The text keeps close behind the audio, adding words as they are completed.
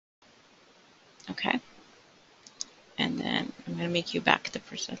Okay. And then I'm going to make you back the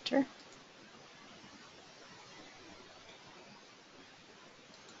presenter.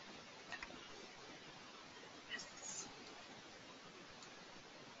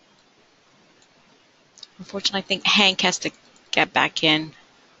 Unfortunately, I think Hank has to get back in.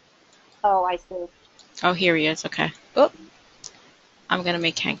 Oh, I see. Oh, here he is. Okay. Oh, I'm going to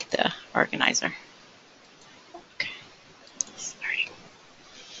make Hank the organizer. Okay. Sorry.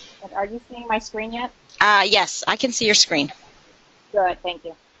 Are you seeing my screen yet? Yes, I can see your screen. Good, thank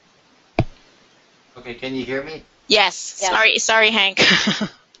you. Okay, can you hear me? Yes. Yes. Sorry, Hank.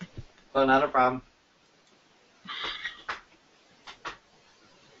 Oh, not a problem.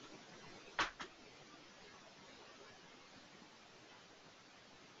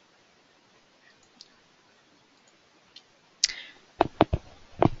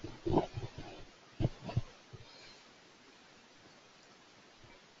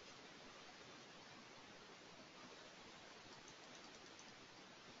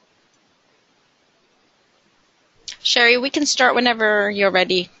 Cheri, we can start whenever you're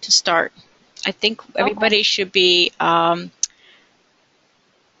ready to start. I think Okay. everybody should be,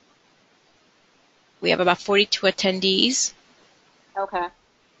 we have about 42 attendees. Okay.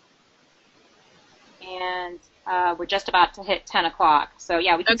 And we're just about to hit 10 o'clock. So,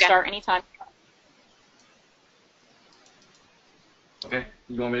 yeah, we can Okay. start anytime. Okay,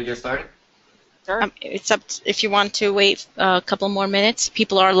 you want me to get started? Sure. It's up if you want to wait a couple more minutes.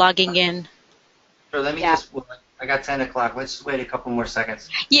 People are logging in. Sure, let me Yeah, just, well, I got 10 o'clock. Let's just wait a couple more seconds.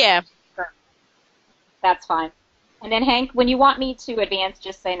 Yeah. sure. That's fine. And then, Hank, when you want me to advance,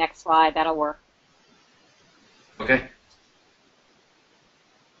 just say next slide. That'll work. Okay.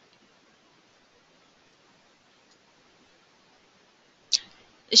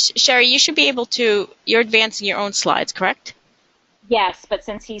 Cheri, you should be able to, you're advancing your own slides, correct? Yes, but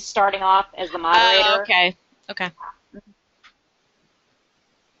since he's starting off as the Oh, moderator, okay. Okay.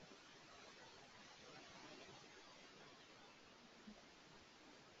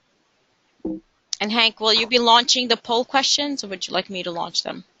 And Hank, will you be launching the poll questions or would you like me to launch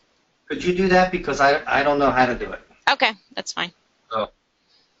them? Could you do that? Because I don't know how to do it. Okay, that's fine. So,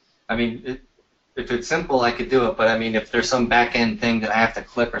 I mean, if it's simple, I could do it. But I mean, if there's some back end thing that I have to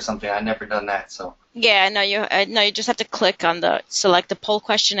click or something, I've never done that. So, Yeah, no, you just have to click on select the poll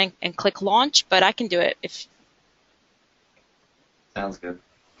question and click launch, but I can do it if. sounds good.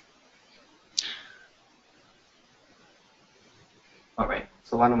 All right.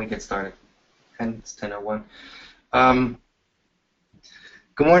 So why don't we get started? It's 10:01.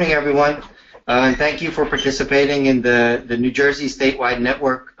 Good morning, everyone. And thank you for participating in the New Jersey Statewide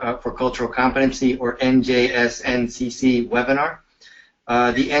Network for Cultural Competency, or NJSNCC webinar.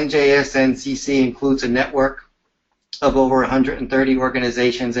 The NJSNCC includes a network of over 130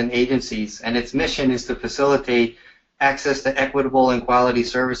 organizations and agencies, and its mission is to facilitate access to equitable and quality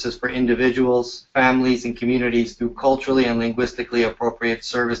services for individuals, families, and communities through culturally and linguistically appropriate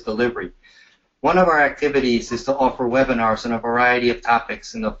service delivery. One of our activities is to offer webinars on a variety of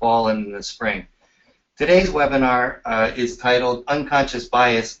topics in the fall and in the spring. Today's webinar is titled Unconscious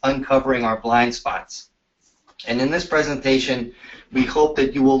Bias, Uncovering Our Blind Spots. And in this presentation, we hope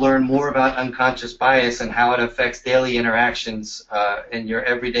that you will learn more about unconscious bias and how it affects daily interactions in your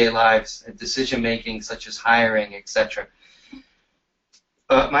everyday lives and decision-making, such as hiring, etc.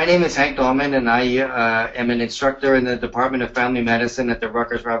 My name is Hank Dahlman, and I am an instructor in the Department of Family Medicine at the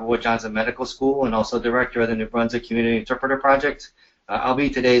Rutgers-Ravoy-Johnson Medical School and also director of the New Brunswick Community Interpreter Project. I'll be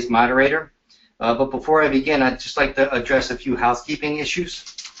today's moderator. But before I begin, I'd just like to address a few housekeeping issues.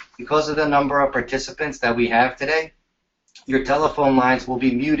 Because of the number of participants that we have today, your telephone lines will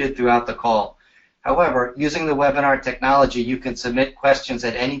be muted throughout the call. However, using the webinar technology, you can submit questions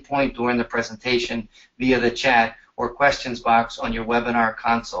at any point during the presentation via the chat or questions box on your webinar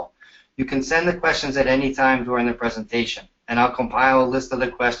console. You can send the questions at any time during the presentation, and I'll compile a list of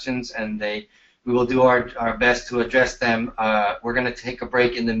the questions, and we will do our best to address them. We're going to take a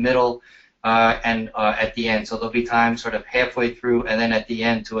break in the middle and at the end, so there'll be time sort of halfway through and then at the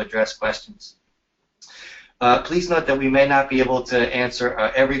end to address questions. Please note that we may not be able to answer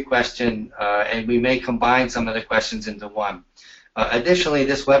every question, and we may combine some of the questions into one. Additionally,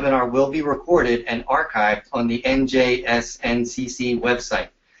 this webinar will be recorded and archived on the NJSNCC website.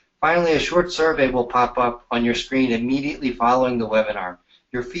 Finally, a short survey will pop up on your screen immediately following the webinar.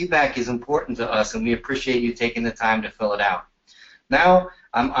 Your feedback is important to us, and we appreciate you taking the time to fill it out. Now,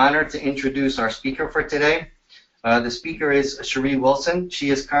 I'm honored to introduce our speaker for today. The speaker is Cheri Wilson. She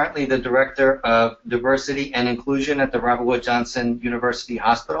is currently the Director of Diversity and Inclusion at the Ravoy-Johnson University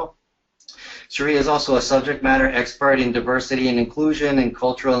Hospital. Cheri is also a subject matter expert in diversity and inclusion and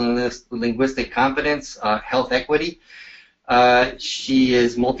cultural and linguistic competence, health equity. She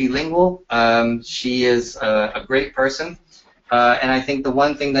is multilingual. She is a great person. And I think the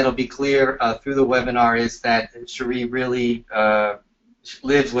one thing that'll be clear through the webinar is that Cheri really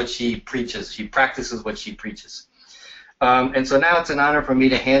lives what she preaches. She practices what she preaches. And so now it's an honor for me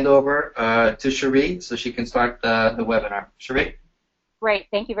to hand over to Cheri so she can start the webinar. Cheri? Great.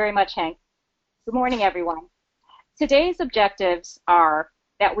 Thank you very much, Hank. Good morning, everyone. Today's objectives are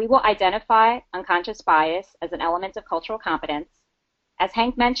that we will identify unconscious bias as an element of cultural competence. As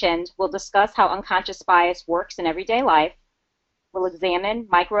Hank mentioned, we'll discuss how unconscious bias works in everyday life. We'll examine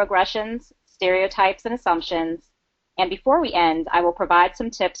microaggressions, stereotypes, and assumptions. And before we end, I will provide some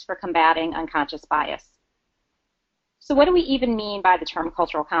tips for combating unconscious bias. So what do we even mean by the term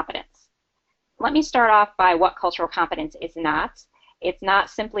cultural competence? Let me start off by what cultural competence is not. It's not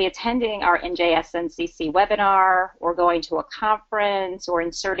simply attending our NJSNCC webinar or going to a conference or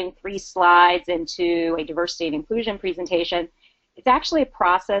inserting 3 slides into a diversity and inclusion presentation. It's actually a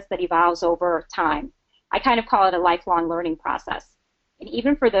process that evolves over time. I kind of call it a lifelong learning process. And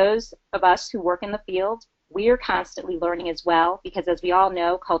even for those of us who work in the field, we are constantly learning as well because, as we all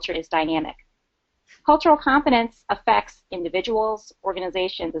know, culture is dynamic. Cultural competence affects individuals,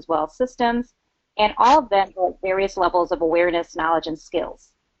 organizations, as well as systems, and all of them are at various levels of awareness, knowledge, and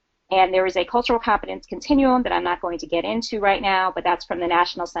skills. And there is a cultural competence continuum that I'm not going to get into right now, but that's from the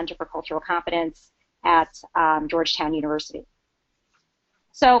National Center for Cultural Competence at Georgetown University.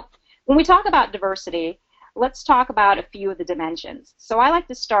 So when we talk about diversity, let's talk about a few of the dimensions. So I like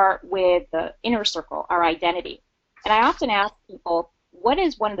to start with the inner circle, our identity. And I often ask people, what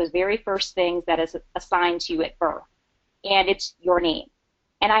is one of those very first things that is assigned to you at birth? And it's your name.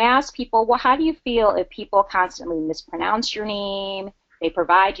 And I ask people, well, how do you feel if people constantly mispronounce your name? They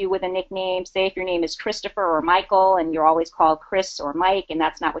provide you with a nickname. Say if your name is Christopher or Michael and you're always called Chris or Mike and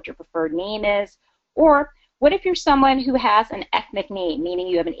that's not what your preferred name is. Or what if you're someone who has an ethnic name, meaning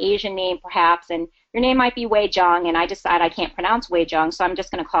you have an Asian name perhaps, and your name might be Wei Zhang, and I decide I can't pronounce Wei Zhang, so I'm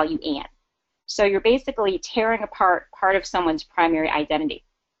just going to call you Ann. So you're basically tearing apart part of someone's primary identity.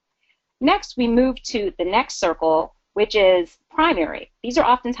 Next, we move to the next circle, which is primary. These are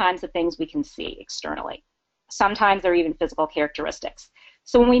oftentimes the things we can see externally. Sometimes they're even physical characteristics.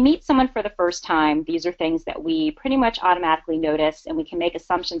 So when we meet someone for the first time, these are things that we pretty much automatically notice, and we can make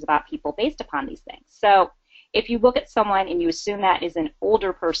assumptions about people based upon these things. So if you look at someone and you assume that is an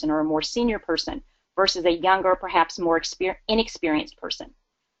older person or a more senior person versus a younger, perhaps more inexperienced person.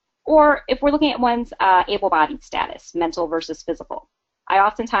 Or if we're looking at one's able-bodied status, mental versus physical. I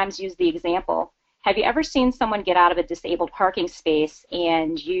oftentimes use the example, have you ever seen someone get out of a disabled parking space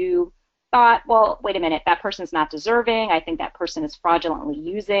and you thought, well, wait a minute, that person's not deserving. I think that person is fraudulently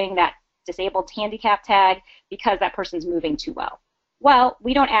using that disabled handicap tag because that person's moving too well. Well,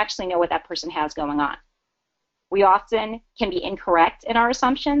 we don't actually know what that person has going on. We often can be incorrect in our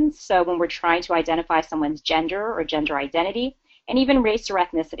assumptions, so when we're trying to identify someone's gender or gender identity, and even race or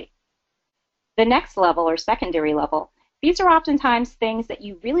ethnicity. The next level, or secondary level, these are oftentimes things that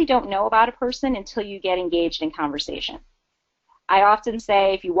you really don't know about a person until you get engaged in conversation. I often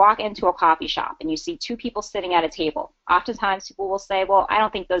say if you walk into a coffee shop and you see 2 people sitting at a table, oftentimes people will say, well, I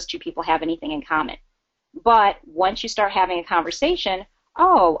don't think those 2 people have anything in common. But once you start having a conversation,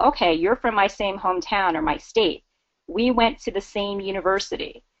 oh, okay, you're from my same hometown or my state. We went to the same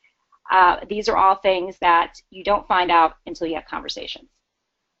university. These are all things that you don't find out until you have conversations.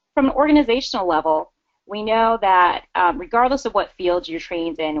 From an organizational level, we know that regardless of what field you're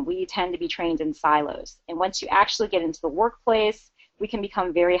trained in, we tend to be trained in silos. And once you actually get into the workplace, we can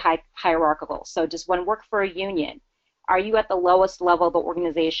become very hierarchical. So does one work for a union? Are you at the lowest level of the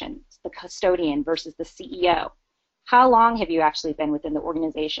organization, the custodian versus the CEO? How long have you actually been within the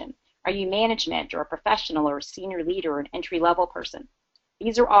organization? Are you management or a professional or a senior leader or an entry-level person?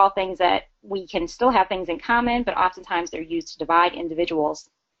 These are all things that we can still have things in common, but oftentimes they're used to divide individuals.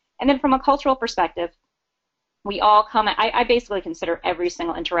 And then from a cultural perspective, we all come, I basically consider every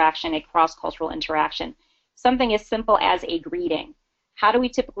single interaction a cross-cultural interaction. Something as simple as a greeting. How do we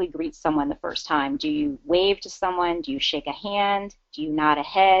typically greet someone the first time? Do you wave to someone? Do you shake a hand? Do you nod a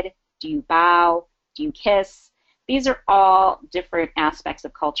head? Do you bow? Do you kiss? These are all different aspects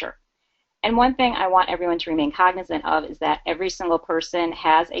of culture. And one thing I want everyone to remain cognizant of is that every single person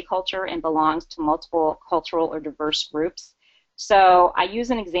has a culture and belongs to multiple cultural or diverse groups. So I use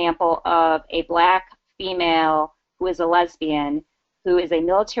an example of a black female who is a lesbian, who is a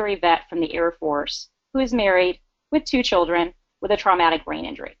military vet from the Air Force, who is married with 2 children with a traumatic brain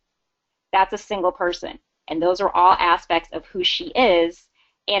injury. That's a single person. And those are all aspects of who she is.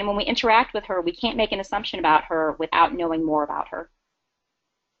 And when we interact with her, we can't make an assumption about her without knowing more about her.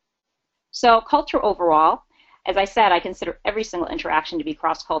 So culture overall, as I said, I consider every single interaction to be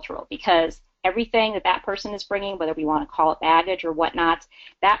cross-cultural because everything that that person is bringing, whether we want to call it baggage or whatnot,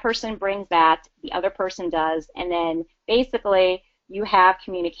 that person brings that, the other person does, and then basically you have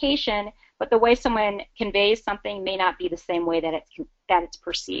communication, but the way someone conveys something may not be the same way that it's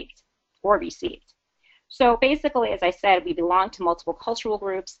perceived or received. So basically, as I said, we belong to multiple cultural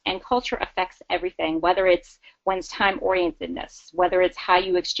groups, and culture affects everything, whether it's one's time-orientedness, whether it's how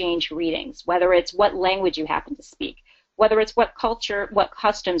you exchange readings, whether it's what language you happen to speak, whether it's what culture, what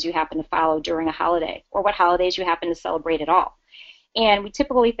customs you happen to follow during a holiday, or what holidays you happen to celebrate at all. And we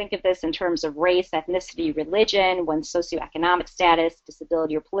typically think of this in terms of race, ethnicity, religion, one's socioeconomic status,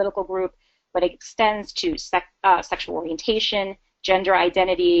 disability, or political group, but it extends to sexual orientation, gender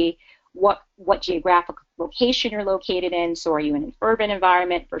identity, what geographic location you're located in. So are you in an urban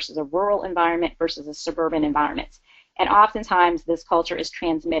environment versus a rural environment versus a suburban environment? And oftentimes this culture is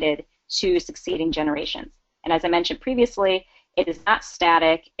transmitted to succeeding generations. And as I mentioned previously, it is not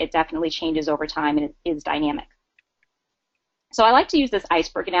static. It definitely changes over time and it is dynamic. So I like to use this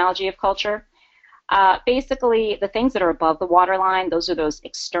iceberg analogy of culture. Basically, the things that are above the waterline, those are those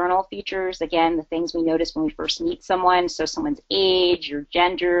external features. Again, the things we notice when we first meet someone. So someone's age, your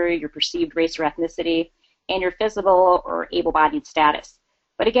gender, your perceived race or ethnicity, and your physical or able-bodied status.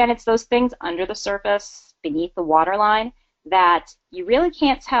 But again, it's those things under the surface, beneath the waterline, that you really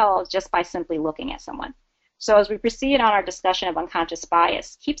can't tell just by simply looking at someone. So as we proceed on our discussion of unconscious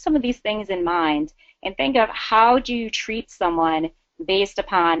bias, keep some of these things in mind and think of how do you treat someone based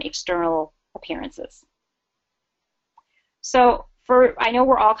upon external appearances. So I know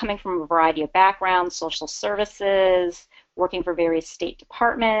we're all coming from a variety of backgrounds, social services, working for various state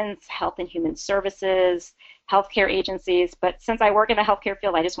departments, health and human services, healthcare agencies, but since I work in the healthcare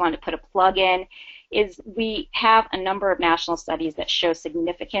field, I just wanted to put a plug in, is we have a number of national studies that show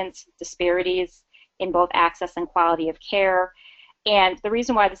significant disparities in both access and quality of care. And the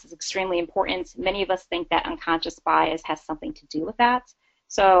reason why this is extremely important, many of us think that unconscious bias has something to do with that.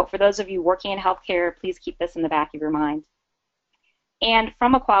 So for those of you working in healthcare, please keep this in the back of your mind. And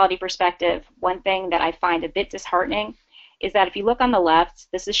from a quality perspective, one thing that I find a bit disheartening is that if you look on the left,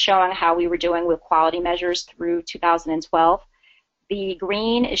 this is showing how we were doing with quality measures through 2012. The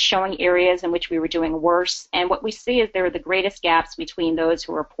green is showing areas in which we were doing worse, and what we see is there are the greatest gaps between those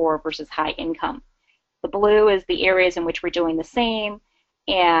who are poor versus high income. The blue is the areas in which we're doing the same,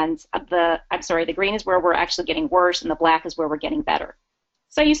 and the green is where we're actually getting worse, and the black is where we're getting better.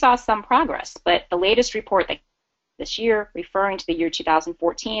 So you saw some progress, but the latest report that this year, referring to the year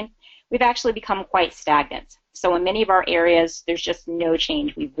 2014, we've actually become quite stagnant. So in many of our areas, there's just no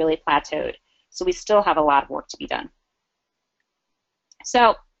change. We've really plateaued. So we still have a lot of work to be done.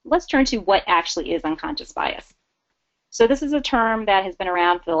 So let's turn to what actually is unconscious bias. So this is a term that has been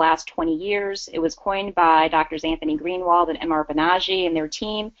around for the last 20 years. It was coined by Drs. Anthony Greenwald and M.R. Banaji and their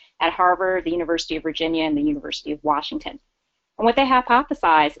team at Harvard, the University of Virginia, and the University of Washington. And what they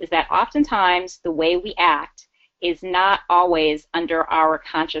hypothesize is that oftentimes the way we act is not always under our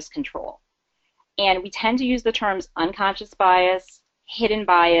conscious control. And we tend to use the terms unconscious bias, hidden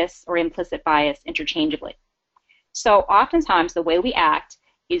bias, or implicit bias interchangeably. So oftentimes the way we act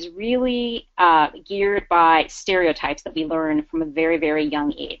is really geared by stereotypes that we learn from a very, very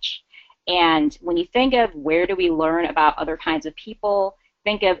young age. And when you think of where do we learn about other kinds of people,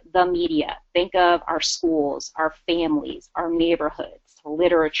 think of the media, think of our schools, our families, our neighborhoods,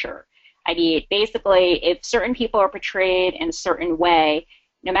 literature. I mean, basically, if certain people are portrayed in a certain way,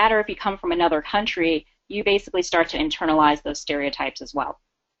 no matter if you come from another country, you basically start to internalize those stereotypes as well.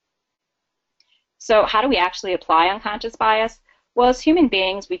 So how do we actually apply unconscious bias? Well, as human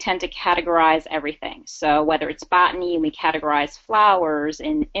beings, we tend to categorize everything. So whether it's botany, we categorize flowers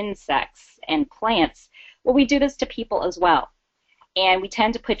and insects and plants. Well, we do this to people as well. And we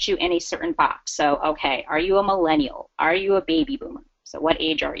tend to put you in a certain box. So, okay, are you a millennial? Are you a baby boomer? So what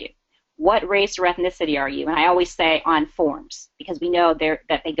age are you? What race or ethnicity are you? And I always say on forms, because we know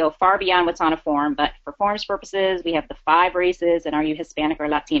that they go far beyond what's on a form, but for forms purposes, we have the 5 races, and are you Hispanic or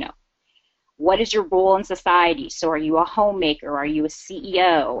Latino? What is your role in society? So are you a homemaker? Are you a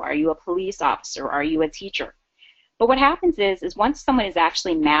CEO? Are you a police officer? Are you a teacher? But what happens is once someone is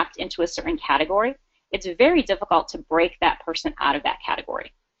actually mapped into a certain category, it's very difficult to break that person out of that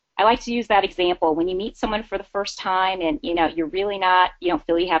category. I like to use that example when you meet someone for the first time and you're really not, you don't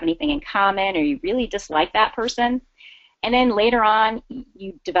feel you have anything in common, or you really dislike that person. And then later on,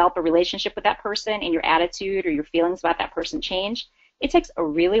 you develop a relationship with that person and your attitude or your feelings about that person change. It takes a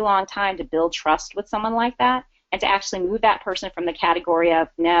really long time to build trust with someone like that and to actually move that person from the category of,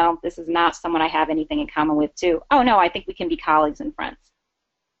 no, this is not someone I have anything in common with, to, oh no, I think we can be colleagues and friends.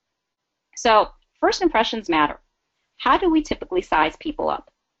 So first impressions matter. How do we typically size people up?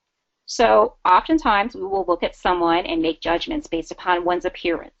 So oftentimes we will look at someone and make judgments based upon one's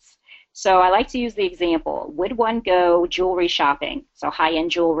appearance. So I like to use the example, would one go jewelry shopping, so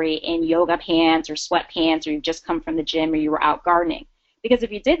high-end jewelry, in yoga pants or sweatpants, or you've just come from the gym or you were out gardening? Because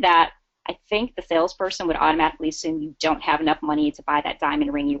if you did that, I think the salesperson would automatically assume you don't have enough money to buy that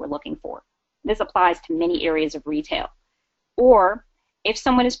diamond ring you were looking for. This applies to many areas of retail. Or if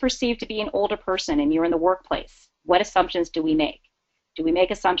someone is perceived to be an older person and you're in the workplace, what assumptions do we make? Do we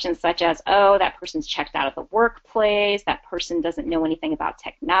make assumptions such as, oh, that person's checked out of the workplace, that person doesn't know anything about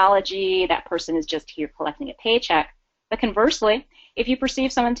technology, that person is just here collecting a paycheck? But conversely, if you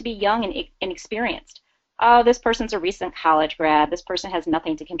perceive someone to be young and inexperienced, oh, this person's a recent college grad, this person has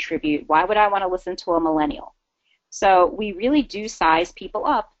nothing to contribute, why would I want to listen to a millennial? So we really do size people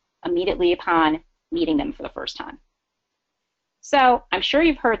up immediately upon meeting them for the first time. So I'm sure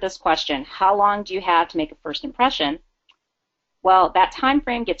you've heard this question, how long do you have to make a first impression? Well, that time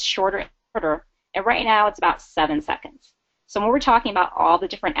frame gets shorter and shorter, and right now it's about 7 seconds. So when we're talking about all the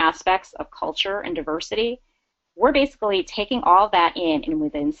different aspects of culture and diversity, we're basically taking all of that in and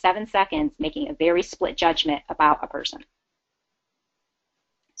within 7 seconds making a very split judgment about a person.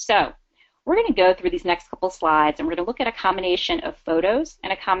 So we're going to go through these next couple slides, and we're going to look at a combination of photos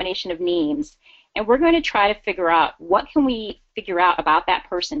and a combination of names, and we're going to try to figure out what can we figure out about that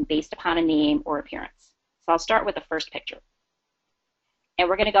person based upon a name or appearance. So I'll start with the first picture. And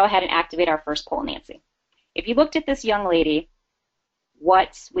we're going to go ahead and activate our first poll, Nancy. If you looked at this young lady,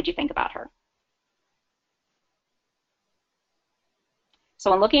 what would you think about her?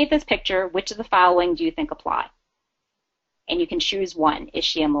 So in looking at this picture, which of the following do you think apply? And you can choose one. Is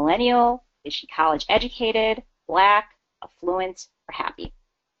she a millennial? Is she college educated, black, affluent, or happy?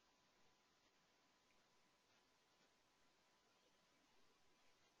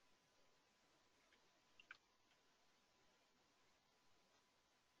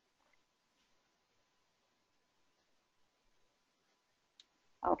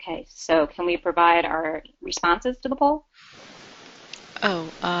 Okay, so can we provide our responses to the poll? Oh,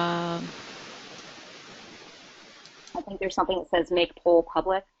 I think there's something that says make poll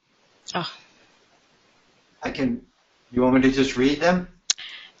public. oh, You want me to just read them?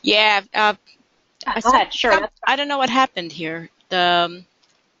 yeah. Go ahead, sure. I don't know what happened here. Oh,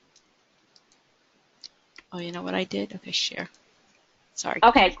 you know what I did? Okay, share. Sorry.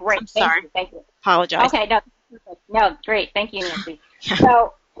 Okay, great. I'm sorry. Thank you. Apologize. Okay, no, great. Thank you, Nancy.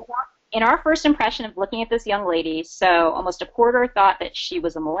 So in our first impression of looking at this young lady, so almost a quarter thought that she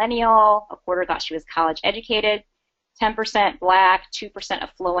was a millennial, a quarter thought she was college educated, 10% black, 2%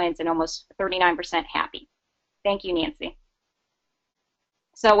 affluent, and almost 39% happy. Thank you, Nancy.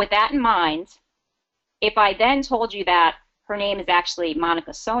 So with that in mind, if I then told you that her name is actually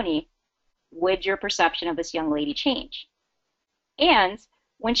Monica Soni, would your perception of this young lady change? And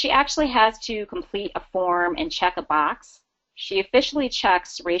when she actually has to complete a form and check a box, she officially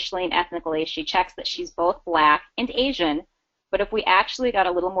checks racially and ethnically. She checks that she's both black and Asian, but if we actually got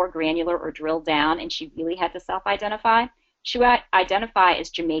a little more granular or drilled down and she really had to self-identify, she would identify as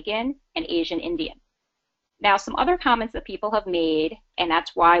Jamaican and Asian Indian. Now, some other comments that people have made, and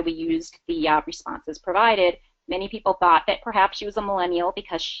that's why we used the responses provided, many people thought that perhaps she was a millennial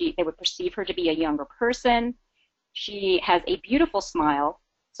because they would perceive her to be a younger person. She has a beautiful smile.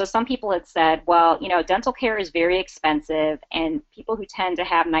 So some people had said, well, you know, dental care is very expensive, and people who tend to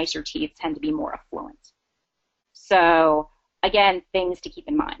have nicer teeth tend to be more affluent. So, again, things to keep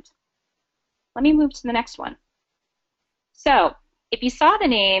in mind. Let me move to the next one. So, if you saw the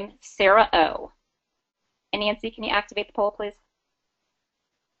name Sarah O, and Nancy, can you activate the poll, please?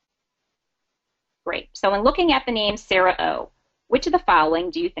 Great. So in looking at the name Sarah O, which of the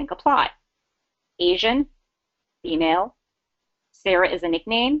following do you think apply? Asian, female, Sarah is a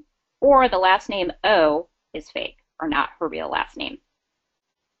nickname, or the last name O is fake, or not her real last name?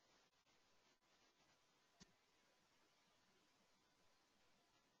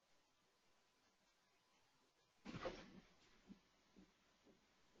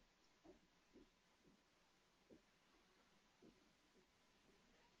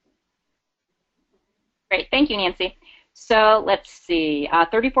 Great, thank you, Nancy. So let's see,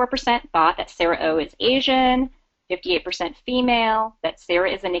 34% thought that Sarah O is Asian, 58% female, that Sarah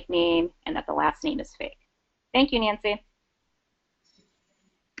is a nickname, and that the last name is fake. Thank you, Nancy.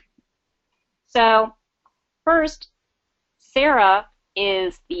 So first, Sarah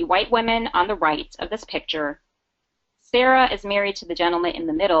is the white woman on the right of this picture. Sarah is married to the gentleman in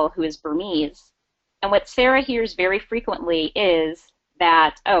the middle who is Burmese. And what Sarah hears very frequently is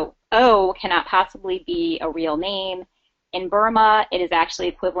that, oh, O cannot possibly be a real name. In Burma, it is actually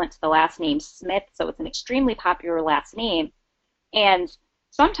equivalent to the last name Smith, so it's an extremely popular last name. And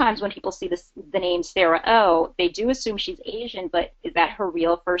sometimes when people see the name Sarah O, they do assume she's Asian, but is that her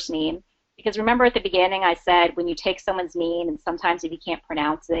real first name? Because remember at the beginning I said when you take someone's name and sometimes if you can't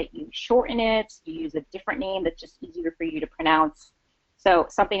pronounce it, you shorten it, you use a different name that's just easier for you to pronounce. So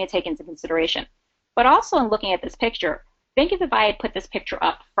something to take into consideration. But also in looking at this picture, think of if I had put this picture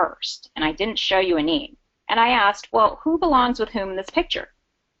up first and I didn't show you a name. And I asked, well, who belongs with whom in this picture?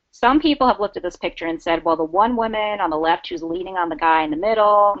 Some people have looked at this picture and said, well, the one woman on the left who's leaning on the guy in the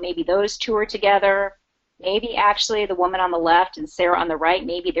middle, maybe those two are together. Maybe actually the woman on the left and Sarah on the right,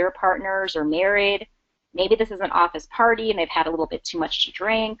 maybe they're partners or married. Maybe this is an office party and they've had a little bit too much to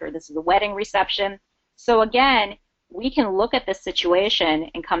drink, or this is a wedding reception. So again, we can look at this situation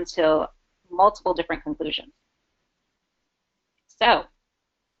and come to multiple different conclusions. So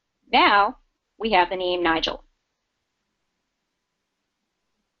now we have the name Nigel.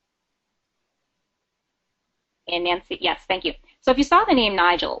 And Nancy, yes, thank you. So if you saw the name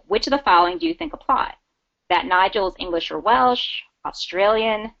Nigel, which of the following do you think apply? That Nigel is English or Welsh,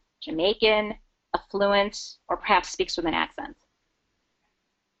 Australian, Jamaican, affluent, or perhaps speaks with an accent?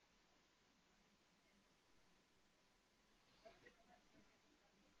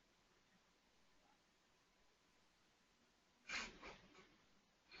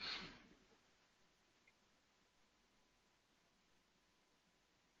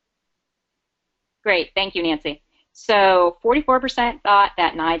 Great, thank you, Nancy. So 44% thought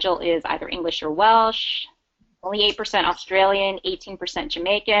that Nigel is either English or Welsh, only 8% Australian, 18%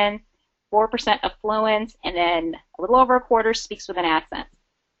 Jamaican, 4% affluent, and then a little over a quarter speaks with an accent.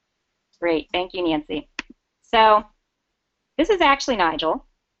 Great, thank you, Nancy. So this is actually Nigel.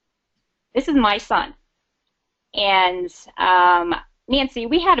 This is my son. And Nancy,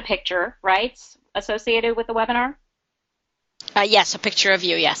 we had a picture, right, associated with the webinar? Yes, a picture of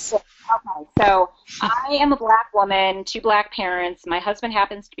you, yes. Okay, so I am a black woman, 2 black parents. My husband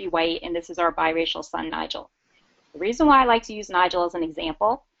happens to be white, and this is our biracial son, Nigel. The reason why I like to use Nigel as an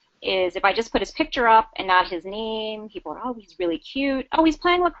example is if I just put his picture up and not his name, people are, oh, he's really cute. Oh, he's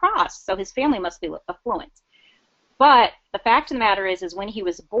playing lacrosse, so his family must be affluent. But the fact of the matter is when he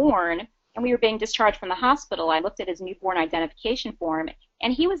was born and we were being discharged from the hospital, I looked at his newborn identification form,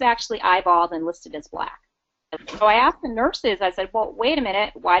 and he was actually eyeballed and listed as black. So I asked the nurses, I said, well, wait a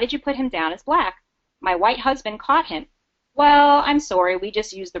minute, why did you put him down as black? My white husband caught him. Well, I'm sorry, we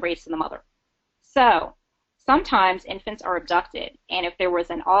just used the race of the mother. So sometimes infants are abducted, and if there was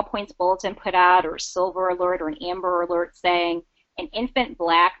an all points bulletin put out or a silver alert or an amber alert saying an infant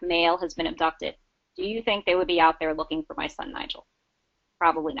black male has been abducted, do you think they would be out there looking for my son Nigel?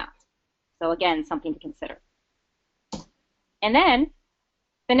 Probably not. So again, something to consider. And then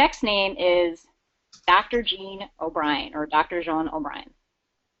the next name is Dr. Jean O'Brien, or Dr. Jean O'Brien.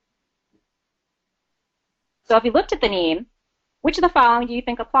 So if you looked at the name, which of the following do you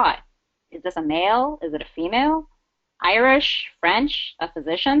think apply? Is this a male? Is it a female? Irish? French? A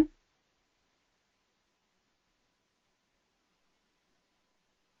physician?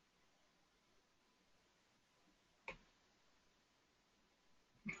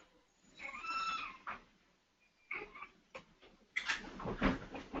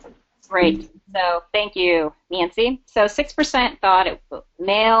 Great. So thank you, Nancy. So 6% thought it was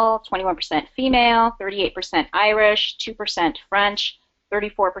male, 21% female, 38% Irish, 2% French,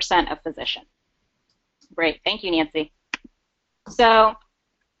 34% a physician. Great. Thank you, Nancy. So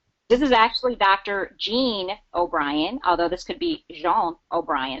this is actually Dr. Jean O'Brien, although this could be Jean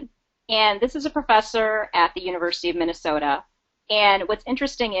O'Brien. And this is a professor at the University of Minnesota. And what's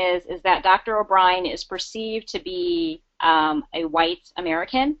interesting is that Dr. O'Brien is perceived to be a white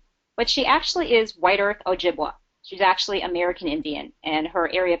American, but she actually is White Earth Ojibwa. She's actually American Indian, and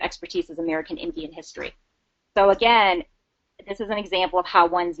her area of expertise is American Indian history. So again, this is an example of how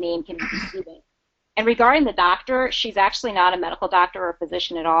one's name can be deceiving. And regarding the doctor, she's actually not a medical doctor or a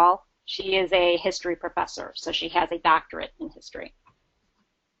physician at all. She is a history professor, so she has a doctorate in history.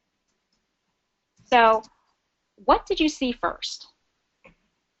 So what did you see first?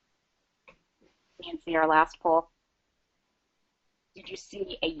 Nancy, our last poll. Did you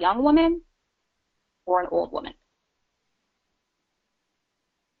see a young woman or an old woman?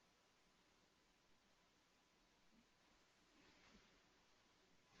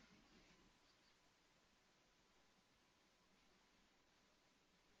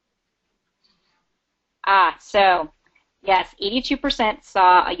 So yes, 82%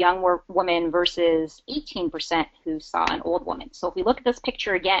 saw a young woman versus 18% who saw an old woman. So if we look at this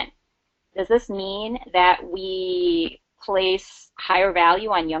picture again, Does this mean that we place higher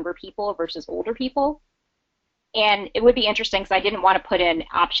value on younger people versus older people? And it would be interesting because I didn't want to put an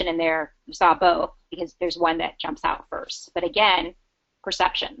option in there, you saw both, because there's one that jumps out first. But again,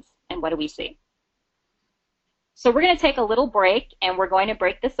 perceptions, and what do we see? So we're going to take a little break, and we're going to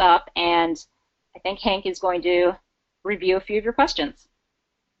break this up, and I think Hank is going to review a few of your questions.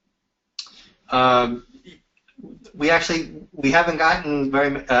 We haven't gotten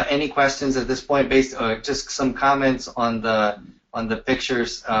any questions at this point, based just some comments on the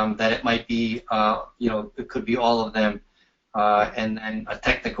pictures, that it might be, it could be all of them, and a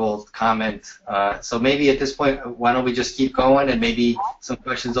technical comment. So maybe at this point, why don't we just keep going, and maybe some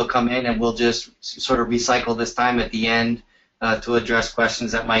questions will come in, and we'll just sort of recycle this time at the end to address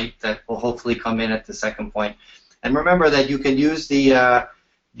questions that will hopefully come in at the second point. And remember that you can use the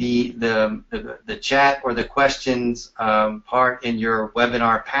chat or the questions part in your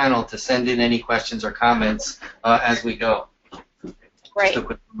webinar panel to send in any questions or comments as we go. Great. Just a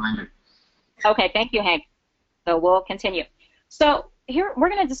quick reminder. Okay, thank you, Hank. So we'll continue. So here we're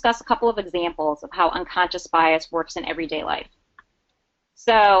going to discuss a couple of examples of how unconscious bias works in everyday life.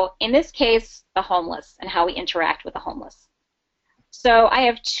 So in this case, the homeless and how we interact with the homeless. So I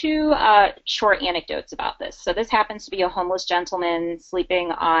have two short anecdotes about this. So this happens to be a homeless gentleman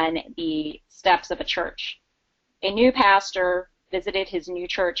sleeping on the steps of a church. A new pastor visited his new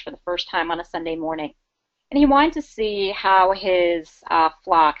church for the first time on a Sunday morning. And he wanted to see how his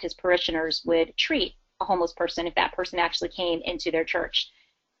flock, his parishioners, would treat a homeless person if that person actually came into their church.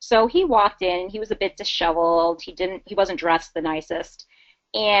 So he walked in. He was a bit disheveled. He wasn't dressed the nicest.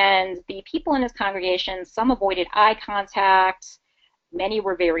 And the people in his congregation, some avoided eye contact. Many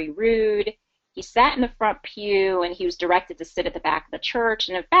were very rude. He sat in the front pew, and he was directed to sit at the back of the church.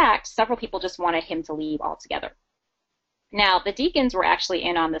 And in fact, several people just wanted him to leave altogether. Now, the deacons were actually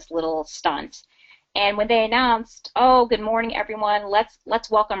in on this little stunt. And when they announced, "Oh, good morning, everyone.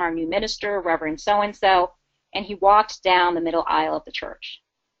 Let's welcome our new minister, Reverend so-and-so," and he walked down the middle aisle of the church.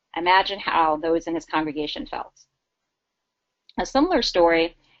 Imagine how those in his congregation felt. A similar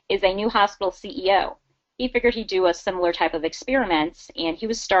story is a new hospital CEO. He figured he'd do a similar type of experiment, and he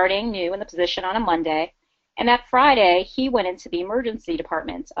was starting new in the position on a Monday. And that Friday, he went into the emergency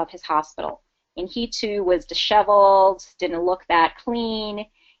department of his hospital. And he, too, was disheveled, didn't look that clean,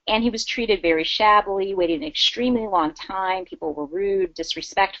 and he was treated very shabbily, waited an extremely long time. People were rude,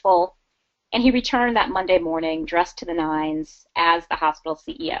 disrespectful. And he returned that Monday morning dressed to the nines as the hospital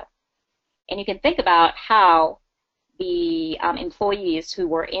CEO. And you can think about how the employees who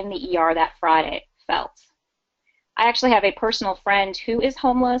were in the ER that Friday felt. I actually have a personal friend who is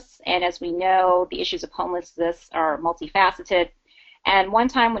homeless, and as we know, the issues of homelessness are multifaceted. And one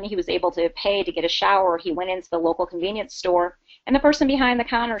time when he was able to pay to get a shower, he went into the local convenience store, and the person behind the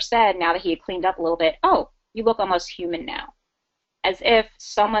counter said, now that he had cleaned up a little bit, "Oh, you look almost human now." As if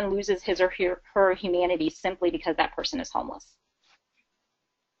someone loses his or her humanity simply because that person is homeless.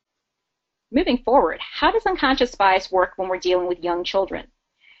 Moving forward, how does unconscious bias work when we're dealing with young children?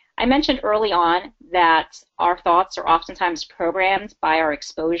 I mentioned early on that our thoughts are oftentimes programmed by our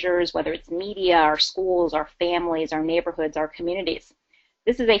exposures, whether it's media, our schools, our families, our neighborhoods, our communities.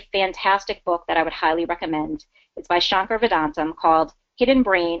 This is a fantastic book that I would highly recommend. It's by Shankar Vedantam, called Hidden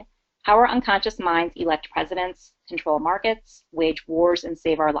Brain: How Our Unconscious Minds Elect Presidents, Control Markets, Wage Wars, and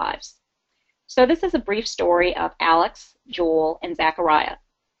Save Our Lives. So this is a brief story of Alex, Joel, and Zachariah.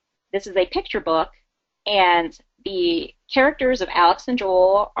 This is a picture book, and the characters of Alex and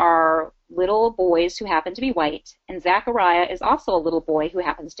Joel are little boys who happen to be white, and Zachariah is also a little boy who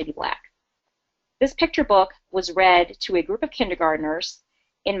happens to be black. This picture book was read to a group of kindergartners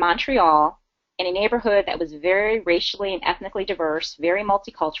in Montreal, in a neighborhood that was very racially and ethnically diverse, very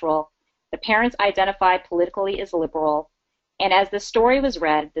multicultural. The parents identified politically as liberal, and as the story was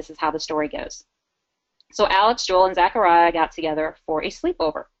read, this is how the story goes. So Alex, Joel, and Zachariah got together for a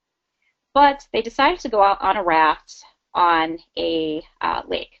sleepover. But they decided to go out on a raft on a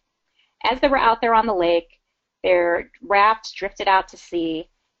lake. As they were out there on the lake, their raft drifted out to sea,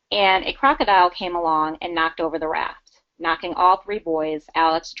 and a crocodile came along and knocked over the raft, knocking all three boys,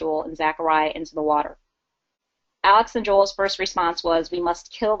 Alex, Joel, and Zachariah, into the water. Alex and Joel's first response was, "We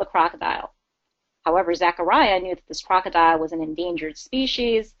must kill the crocodile." However, Zachariah knew that this crocodile was an endangered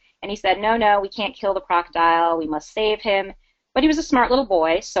species, and he said, "No, we can't kill the crocodile. We must save him." But he was a smart little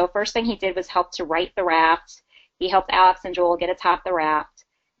boy, so first thing he did was help to right the raft. He helped Alex and Joel get atop the raft.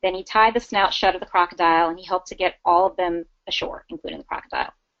 Then he tied the snout shut of the crocodile, and he helped to get all of them ashore, including the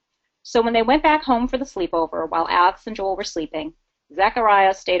crocodile. So when they went back home for the sleepover, while Alex and Joel were sleeping,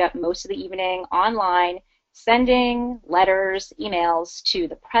 Zachariah stayed up most of the evening online, sending letters, emails to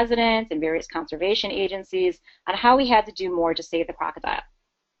the president and various conservation agencies on how we had to do more to save the crocodile.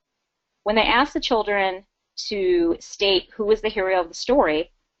 When they asked the children to state who was the hero of the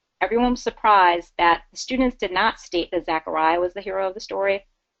story, everyone was surprised that the students did not state that Zachariah was the hero of the story.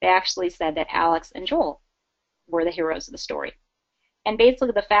 They actually said that Alex and Joel were the heroes of the story. And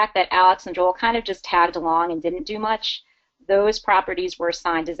basically the fact that Alex and Joel kind of just tagged along and didn't do much, those properties were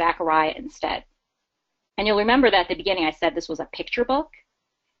assigned to Zachariah instead. And you'll remember that at the beginning I said this was a picture book.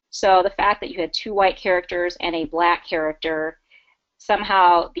 So the fact that you had two white characters and a black character,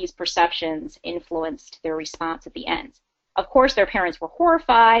 somehow these perceptions influenced their response at the end. Of course, their parents were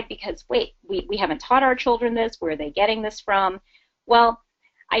horrified because, wait, we haven't taught our children this. Where are they getting this from? Well,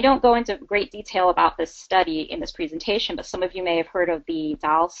 I don't go into great detail about this study in this presentation, but some of you may have heard of the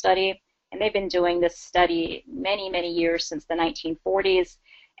doll study. And they've been doing this study many, many years, since the 1940s.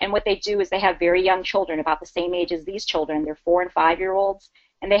 And what they do is they have very young children, about the same age as these children. They're 4- and 5-year-olds.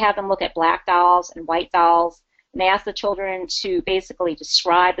 And they have them look at black dolls and white dolls. And they ask the children to basically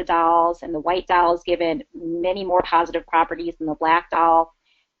describe the dolls. And the white doll is given many more positive properties than the black doll.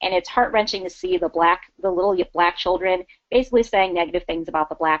 And it's heart-wrenching to see the little black children basically saying negative things about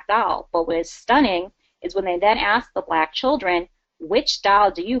the black doll. But what is stunning is when they then ask the black children, which doll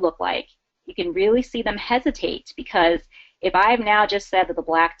do you look like? You can really see them hesitate, because if I've now just said that the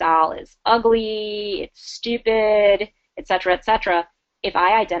black doll is ugly, it's stupid, etc., if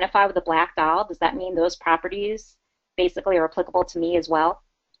I identify with the black doll, does that mean those properties basically are applicable to me as well?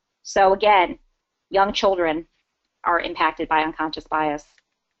 So again, young children are impacted by unconscious bias.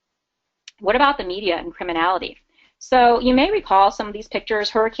 What about the media and criminality? So you may recall some of these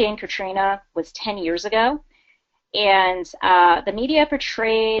pictures. Hurricane Katrina was 10 years ago, and the media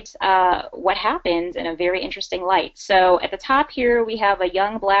portrayed what happened in a very interesting light. So at the top here we have a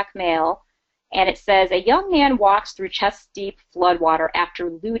young black male, and it says, a young man walks through chest-deep floodwater after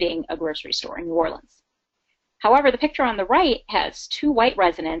looting a grocery store in New Orleans. However, the picture on the right has two white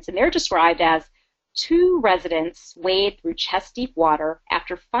residents, and they're described as two residents wade through chest-deep water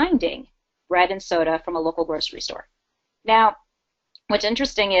after finding bread and soda from a local grocery store. Now, what's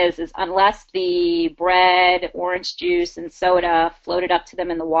interesting is unless the bread, orange juice, and soda floated up to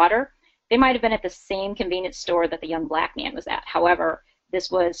them in the water, they might have been at the same convenience store that the young black man was at. However, this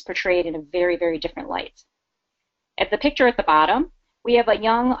was portrayed in a very, very different light. At the picture at the bottom, we have a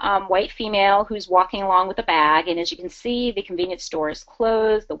young white female who's walking along with a bag, and as you can see, the convenience store is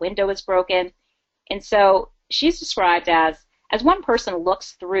closed, the window is broken, and so she's described as one person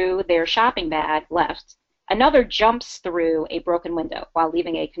looks through their shopping bag left, another jumps through a broken window while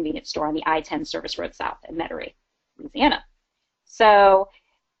leaving a convenience store on the I-10 Service Road South in Metairie, Louisiana. So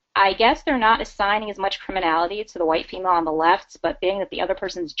I guess they're not assigning as much criminality to the white female on the left, but being that the other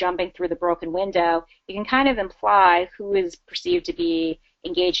person's jumping through the broken window, you can kind of imply who is perceived to be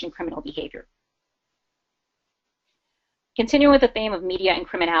engaged in criminal behavior. Continuing with the theme of media and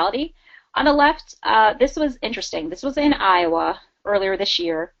criminality, on the left, this was interesting. This was in Iowa earlier this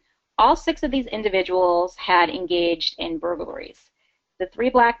year. All 6 of these individuals had engaged in burglaries. The 3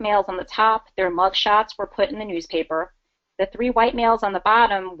 black males on the top, their mugshots were put in the newspaper. The 3 white males on the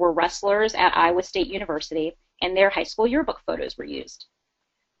bottom were wrestlers at Iowa State University, and their high school yearbook photos were used.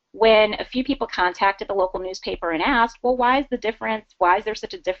 When a few people contacted the local newspaper and asked, well, why is the difference? Why is there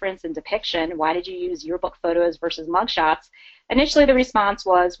such a difference in depiction? Why did you use yearbook photos versus mugshots? Initially, the response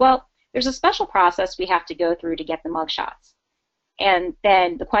was, well, there's a special process we have to go through to get the mugshots. And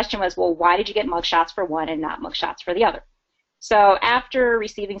then the question was, well, why did you get mugshots for one and not mugshots for the other? So after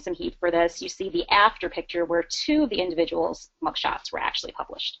receiving some heat for this, you see the after picture where 2 of the individuals' mugshots were actually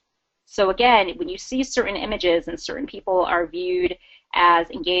published. So again, when you see certain images and certain people are viewed as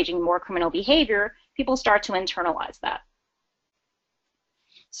engaging in more criminal behavior, people start to internalize that.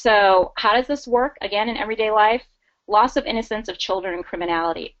 So how does this work, again, in everyday life? Loss of innocence of children and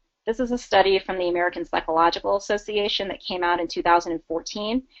criminality. This is a study from the American Psychological Association that came out in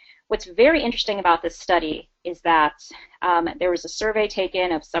 2014. What's very interesting about this study is that there was a survey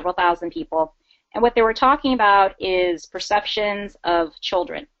taken of several thousand people, and what they were talking about is perceptions of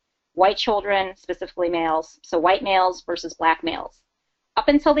children. White children, specifically males, so white males versus black males. Up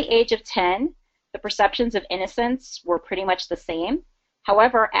until the age of 10, the perceptions of innocence were pretty much the same.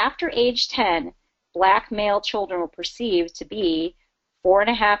 However, after age 10, black male children were perceived to be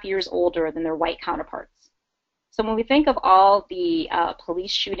 4.5 years older than their white counterparts. So when we think of all the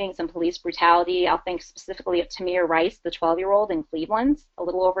police shootings and police brutality, I'll think specifically of Tamir Rice, the 12-year-old in Cleveland, a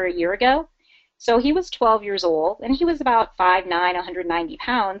little over a year ago. So he was 12 years old, and he was about 5'9", 190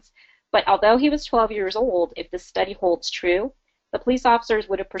 pounds. But although he was 12 years old, if this study holds true, the police officers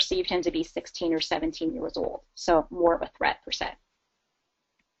would have perceived him to be 16 or 17 years old, so more of a threat per se.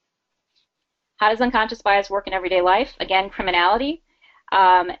 How does unconscious bias work in everyday life? Again, criminality.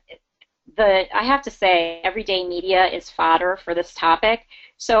 I have to say, everyday media is fodder for this topic.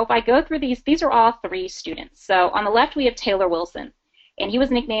 So if I go through these are all 3 students. So on the left we have Taylor Wilson, and he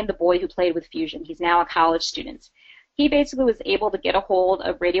was nicknamed the boy who played with fusion. He's now a college student. He basically was able to get a hold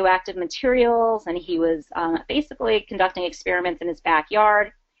of radioactive materials, and he was basically conducting experiments in his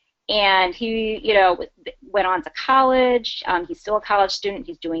backyard. And he, went on to college. He's still a college student.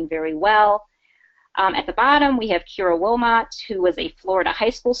 He's doing very well. At the bottom, we have Kira Wilmot, who was a Florida high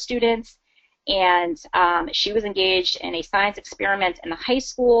school student, and she was engaged in a science experiment in the high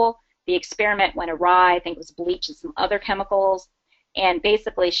school. The experiment went awry. I think it was bleach and some other chemicals. And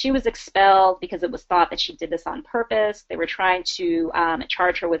basically, she was expelled because it was thought that she did this on purpose. They were trying to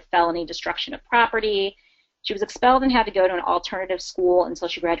charge her with felony destruction of property. She was expelled and had to go to an alternative school until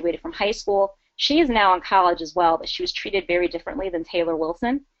she graduated from high school. She is now in college as well, but she was treated very differently than Taylor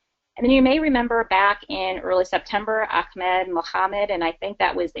Wilson. And then you may remember back in early September, Ahmed Mohammed, and I think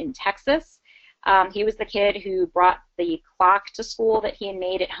that was in Texas. He was the kid who brought the clock to school that he had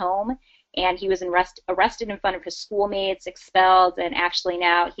made at home, and he was arrested in front of his schoolmates, expelled, and actually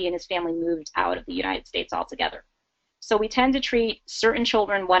now he and his family moved out of the United States altogether. So we tend to treat certain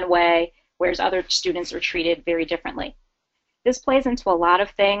children one way, whereas other students are treated very differently. This plays into a lot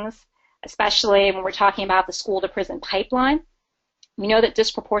of things, especially when we're talking about the school-to-prison pipeline. We know that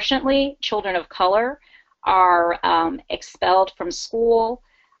disproportionately children of color are expelled from school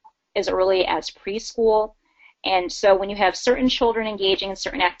as early as preschool. And so when you have certain children engaging in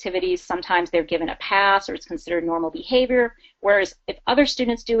certain activities, sometimes they're given a pass or it's considered normal behavior, whereas if other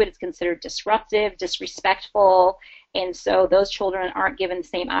students do it, it's considered disruptive, disrespectful, and so those children aren't given the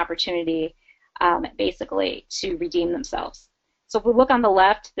same opportunity basically to redeem themselves. So if we look on the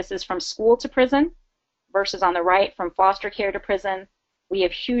left, this is from school to prison, versus on the right, from foster care to prison. We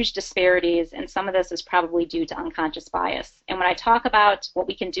have huge disparities, and some of this is probably due to unconscious bias. And when I talk about what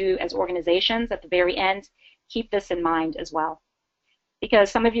we can do as organizations at the very end, keep this in mind as well.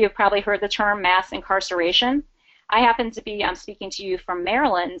 Because some of you have probably heard the term mass incarceration. I happen to be, I'm speaking to you from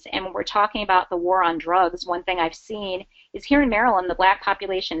Maryland, and when we're talking about the war on drugs, one thing I've seen is here in Maryland, the black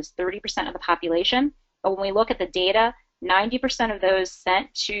population is 30% of the population, but when we look at the data, 90% of those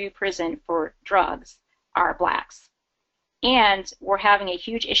sent to prison for drugs are blacks. And we're having a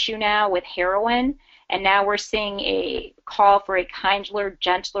huge issue now with heroin, and now we're seeing a call for a kinder,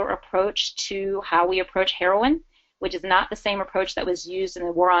 gentler approach to how we approach heroin, which is not the same approach that was used in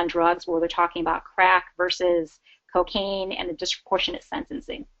the war on drugs, where they're talking about crack versus cocaine and the disproportionate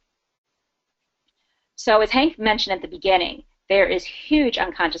sentencing. So as Hank mentioned at the beginning, there is huge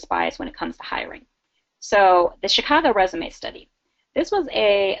unconscious bias when it comes to hiring. So the Chicago resume study. This was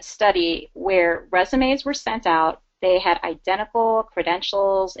a study where resumes were sent out. They had identical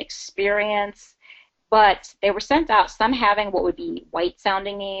credentials, experience, but they were sent out, some having what would be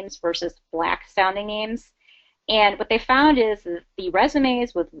white-sounding names versus black-sounding names. And what they found is that the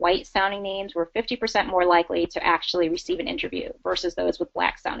resumes with white-sounding names were 50% more likely to actually receive an interview versus those with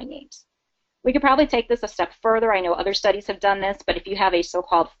black-sounding names. We could probably take this a step further. I know other studies have done this, but if you have a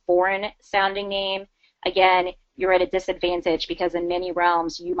so-called foreign-sounding name, again, you're at a disadvantage because in many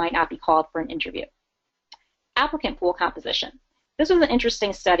realms you might not be called for an interview. Applicant pool composition. This was an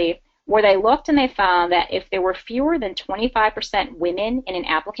interesting study where they looked and they found that if there were fewer than 25% women in an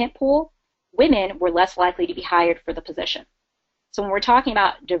applicant pool, women were less likely to be hired for the position. So when we're talking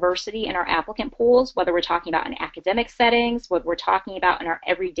about diversity in our applicant pools, whether we're talking about in academic settings, whether we're talking about in our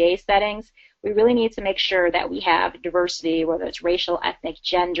everyday settings, we really need to make sure that we have diversity, whether it's racial, ethnic,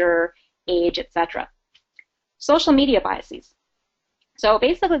 gender, age, etc. Social media biases. So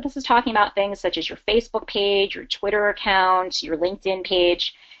basically this is talking about things such as your Facebook page, your Twitter account, your LinkedIn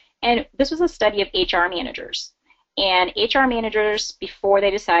page. And this was a study of HR managers. And HR managers, before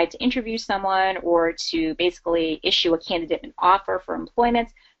they decide to interview someone or to basically issue a candidate an offer for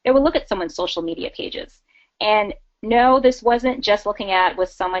employment, they would look at someone's social media pages. And no, this wasn't just looking at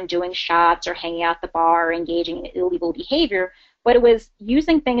was someone doing shots or hanging out at the bar or engaging in illegal behavior, but it was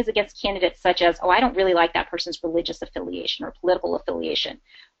using things against candidates such as, oh, I don't really like that person's religious affiliation or political affiliation.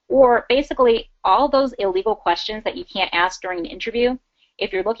 Or basically all those illegal questions that you can't ask during an interview.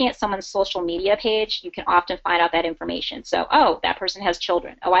 If you're looking at someone's social media page, you can often find out that information. So, oh, that person has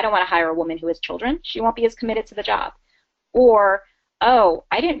children. Oh, I don't want to hire a woman who has children. She won't be as committed to the job. Or, oh,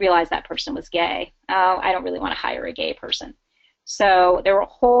 I didn't realize that person was gay. Oh, I don't really want to hire a gay person. So there were a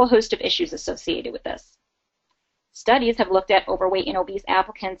whole host of issues associated with this. Studies have looked at overweight and obese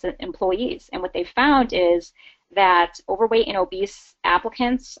applicants and employees, and what they found is that overweight and obese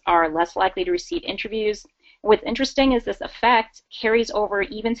applicants are less likely to receive interviews. What's interesting is this effect carries over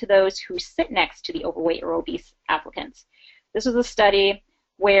even to those who sit next to the overweight or obese applicants. This was a study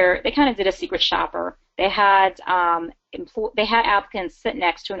where they kind of did a secret shopper. They had applicants sit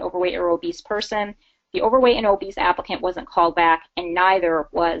next to an overweight or obese person. The overweight and obese applicant wasn't called back, and neither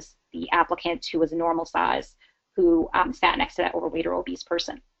was the applicant who was a normal size who sat next to that overweight or obese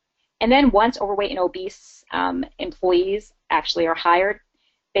person. And then once overweight and obese employees actually are hired,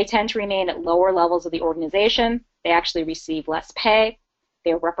 they tend to remain at lower levels of the organization. They actually receive less pay.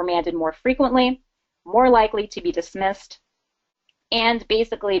 They're reprimanded more frequently, more likely to be dismissed. And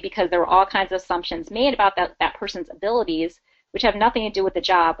basically, because there were all kinds of assumptions made about that person's abilities, which have nothing to do with the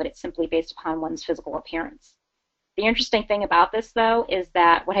job, but it's simply based upon one's physical appearance. The interesting thing about this, though, is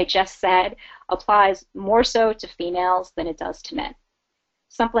that what I just said applies more so to females than it does to men.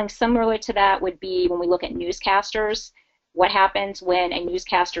 Something similar to that would be when we look at newscasters. What happens when a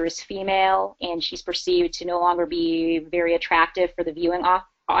newscaster is female and she's perceived to no longer be very attractive for the viewing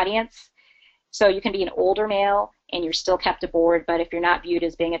audience? So you can be an older male and you're still kept aboard, but if you're not viewed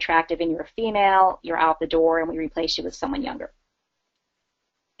as being attractive and you're a female, you're out the door and we replace you with someone younger.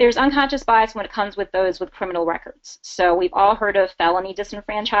 There's unconscious bias when it comes with those with criminal records. So we've all heard of felony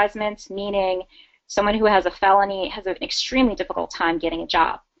disenfranchisement, meaning someone who has a felony has an extremely difficult time getting a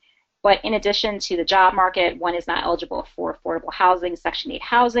job. But in addition to the job market, one is not eligible for affordable housing, Section 8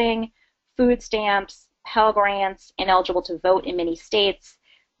 housing, food stamps, Pell Grants, ineligible to vote in many states.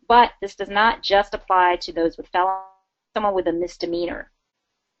 But this does not just apply to those with felony, someone with a misdemeanor.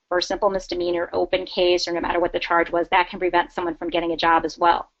 For a simple misdemeanor, open case, or no matter what the charge was, that can prevent someone from getting a job as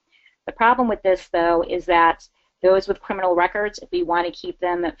well. The problem with this, though, is that those with criminal records, if we want to keep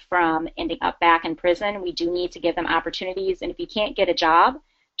them from ending up back in prison, we do need to give them opportunities. And if you can't get a job,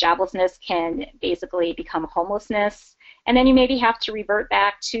 joblessness can basically become homelessness. And then you maybe have to revert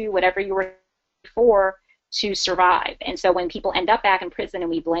back to whatever you were before to survive. And so when people end up back in prison and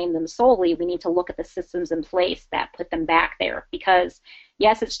we blame them solely, we need to look at the systems in place that put them back there. Because,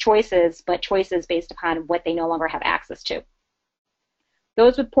 yes, it's choices, but choices based upon what they no longer have access to.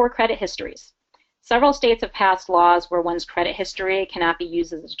 Those with poor credit histories. Several states have passed laws where one's credit history cannot be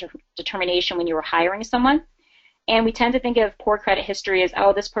used as a determination when you are hiring someone. And we tend to think of poor credit history as,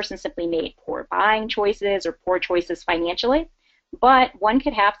 oh, this person simply made poor buying choices or poor choices financially. But one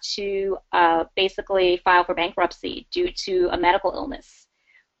could have to basically file for bankruptcy due to a medical illness.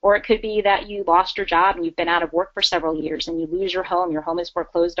 Or it could be that you lost your job and you've been out of work for several years and you lose your home is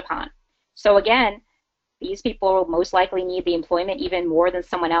foreclosed upon. So again, these people will most likely need the employment even more than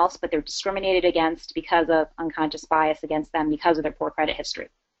someone else, but they're discriminated against because of unconscious bias against them because of their poor credit history.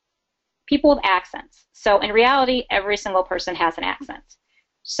 People with accents. So in reality, every single person has an accent.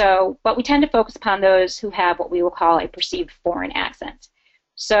 So, but we tend to focus upon those who have what we will call a perceived foreign accent.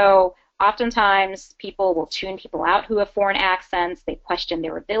 So oftentimes people will tune people out who have foreign accents, they question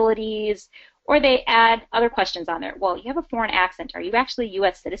their abilities, or they add other questions on there. Well, you have a foreign accent. Are you actually a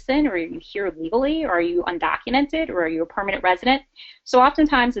U.S. citizen, or are you here legally, or are you undocumented, or are you a permanent resident? So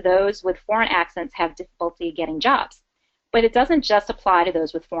oftentimes those with foreign accents have difficulty getting jobs. But it doesn't just apply to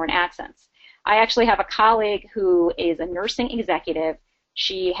those with foreign accents. I actually have a colleague who is a nursing executive.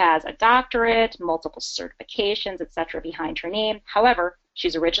 She has a doctorate, multiple certifications, etc. behind her name. However,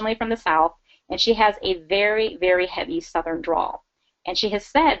 she's originally from the South, and she has a very, very heavy Southern drawl. And she has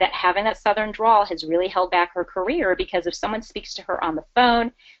said that having that Southern drawl has really held back her career because if someone speaks to her on the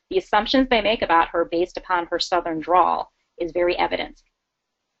phone, the assumptions they make about her based upon her Southern drawl is very evident.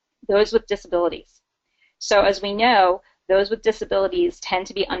 Those with disabilities. So as we know, those with disabilities tend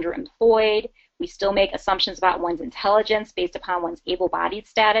to be underemployed. We still make assumptions about one's intelligence based upon one's able-bodied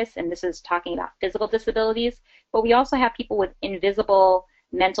status, and this is talking about physical disabilities, but we also have people with invisible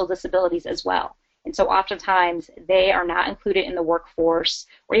mental disabilities as well. And so oftentimes they are not included in the workforce,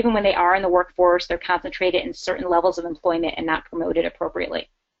 or even when they are in the workforce, they're concentrated in certain levels of employment and not promoted appropriately.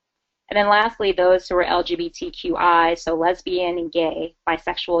 And then lastly, those who are LGBTQI, so lesbian and gay,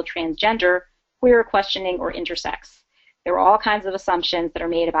 bisexual, transgender, queer, questioning, or intersex. There are all kinds of assumptions that are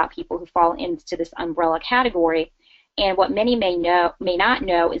made about people who fall into this umbrella category. And what many may not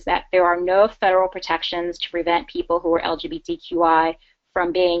know is that there are no federal protections to prevent people who are LGBTQI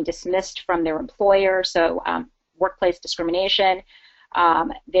from being dismissed from their employer, so workplace discrimination.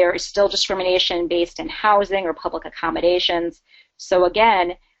 There is still discrimination based in housing or public accommodations. So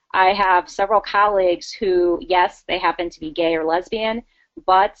again, I have several colleagues who, yes, they happen to be gay or lesbian,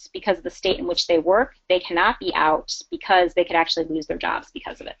 but because of the state in which they work, they cannot be out because they could actually lose their jobs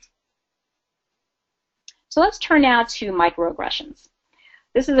because of it. So let's turn now to microaggressions.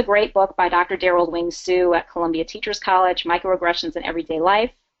 This is a great book by Dr. Daryl Wing Su at Columbia Teachers College, Microaggressions in Everyday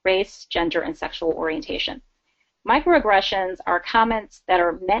Life, Race, Gender, and Sexual Orientation. Microaggressions are comments that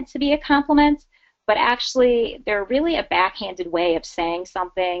are meant to be a compliment, but actually they're really a backhanded way of saying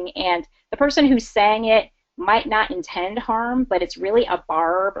something, and the person who's saying it might not intend harm, but it's really a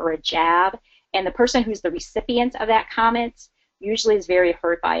barb or a jab, and the person who's the recipient of that comment usually is very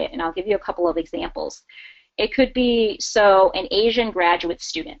hurt by it, and I'll give you a couple of examples. It could be, so an Asian graduate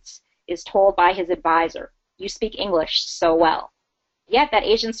student is told by his advisor, "You speak English so well." Yet that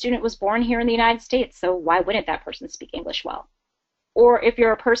Asian student was born here in the United States, so why wouldn't that person speak English well? Or if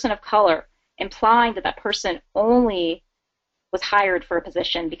you're a person of color, implying that that person only was hired for a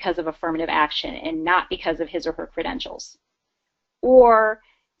position because of affirmative action and not because of his or her credentials. Or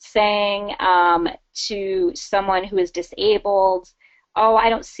saying to someone who is disabled, "Oh, I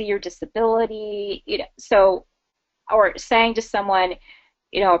don't see your disability," or saying to someone,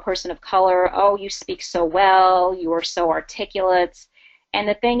 a person of color, "Oh, you speak so well, you are so articulate." And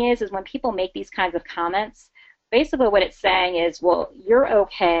the thing is when people make these kinds of comments, basically what it's saying is, well, you're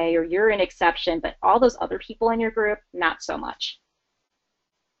okay or you're an exception, but all those other people in your group, not so much.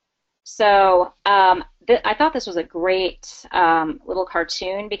 So I thought this was a great little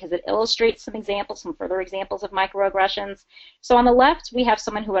cartoon because it illustrates some examples, some further examples of microaggressions. So on the left, we have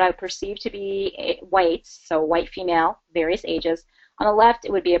someone who I perceive to be white, so white female, various ages. On the left,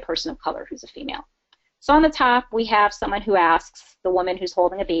 it would be a person of color who's a female. So on the top, we have someone who asks the woman who's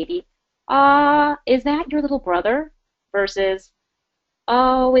holding a baby, "Is that your little brother?" Versus,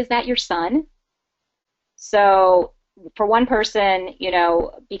 "Oh, is that your son?" So for one person,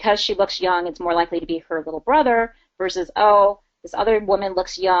 because she looks young, it's more likely to be her little brother versus, "Oh, this other woman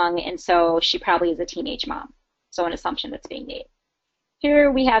looks young, and so she probably is a teenage mom." So an assumption that's being made.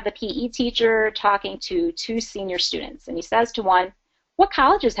 Here we have the PE teacher talking to two senior students, and he says to one, "What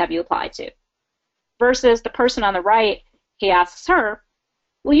colleges have you applied to?" Versus the person on the right, he asks her,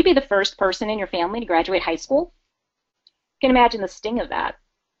 "Will you be the first person in your family to graduate high school?" You can imagine the sting of that.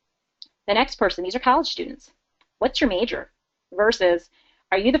 The next person, these are college students. "What's your major?" Versus,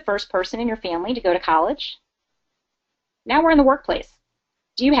 "Are you the first person in your family to go to college?" Now we're in the workplace.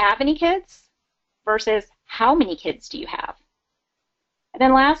 "Do you have any kids?" Versus, "How many kids do you have?" And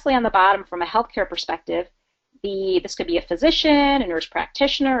then lastly, on the bottom, from a healthcare perspective, this could be a physician, a nurse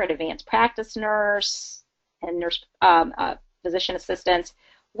practitioner, an advanced practice nurse, and nurse physician assistant.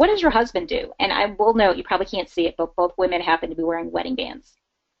 "What does your husband do?" And I will note, you probably can't see it, but both women happen to be wearing wedding bands.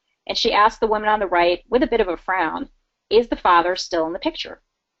 And she asked the woman on the right, with a bit of a frown, "Is the father still in the picture?"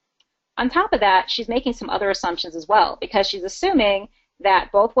 On top of that, she's making some other assumptions as well, because she's assuming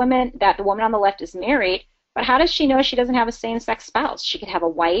that the woman on the left is married, but how does she know she doesn't have a same-sex spouse? She could have a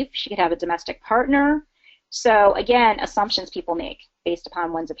wife, she could have a domestic partner. So again, assumptions people make based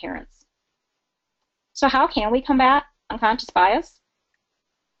upon one's appearance. So how can we combat unconscious bias?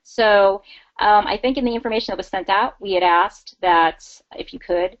 So I think in the information that was sent out, we had asked that if you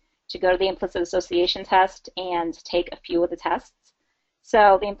could, to go to the implicit association test and take a few of the tests.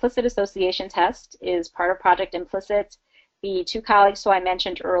 So the implicit association test is part of Project Implicit. The two colleagues who I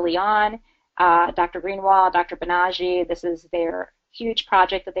mentioned early on, Dr. Greenwald, Dr. Banaji, this is their huge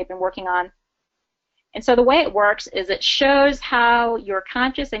project that they've been working on. And so the way it works is it shows how your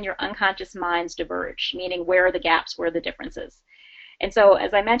conscious and your unconscious minds diverge, meaning where are the gaps, where are the differences. And so,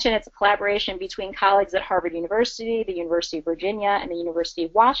 as I mentioned, it's a collaboration between colleagues at Harvard University, the University of Virginia, and the University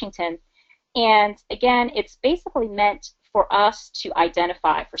of Washington. And again, it's basically meant for us to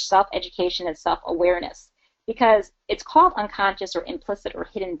identify for self-education and self-awareness, because it's called unconscious or implicit or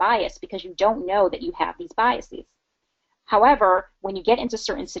hidden bias because you don't know that you have these biases. However, when you get into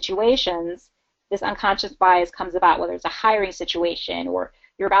certain situations, this unconscious bias comes about, whether it's a hiring situation or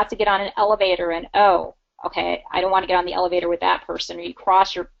you're about to get on an elevator and, oh, okay, I don't want to get on the elevator with that person, or you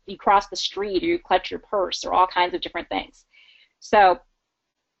cross the street, or you clutch your purse, or all kinds of different things. So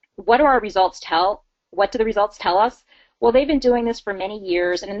what do our results tell? What do the results tell us? Well, they've been doing this for many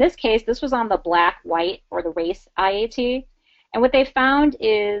years, and in this case, this was on the black, white, or the race IAT. And what they found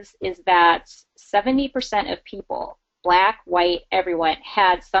is that 70% of people, black, white, everyone,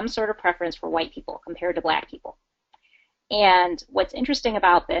 had some sort of preference for white people compared to black people. And what's interesting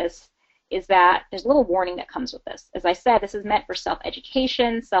about this is that there's a little warning that comes with this. As I said, this is meant for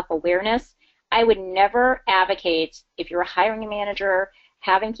self-education, self-awareness. I would never advocate, if you're a hiring manager,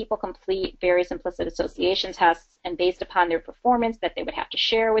 having people complete various implicit association tests, and based upon their performance that they would have to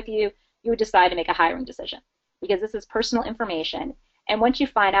share with you, you would decide to make a hiring decision. Because this is personal information, and once you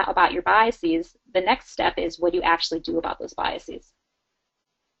find out about your biases, the next step is what do you actually do about those biases.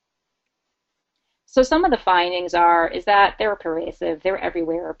 So some of the findings is that they're pervasive, they're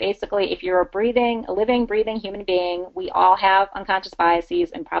everywhere. Basically, if you're a living, breathing human being, we all have unconscious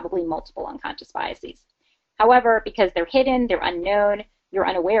biases and probably multiple unconscious biases. However, because they're hidden, they're unknown, you're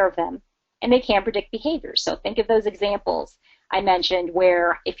unaware of them, and they can predict behavior. So think of those examples I mentioned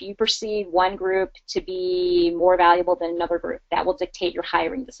where if you perceive one group to be more valuable than another group, that will dictate your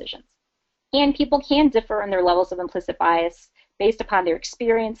hiring decisions. And people can differ in their levels of implicit bias based upon their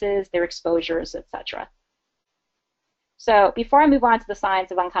experiences, their exposures, etc. So before I move on to the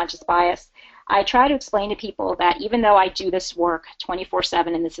science of unconscious bias, I try to explain to people that even though I do this work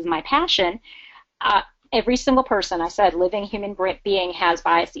 24/7 and this is my passion, every single person, I said, living human being has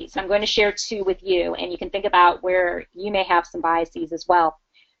biases. I'm going to share 2 with you, and you can think about where you may have some biases as well.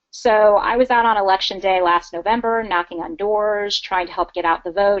 So I was out on election day last November, knocking on doors, trying to help get out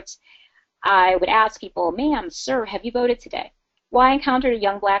the vote. I would ask people, ma'am, sir, have you voted today? Well, I encountered a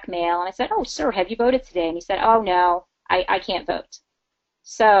young black male, and I said, oh, sir, have you voted today? And he said, oh, no, I can't vote.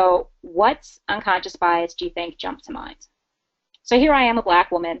 So what unconscious bias do you think jumped to mind? So here I am, a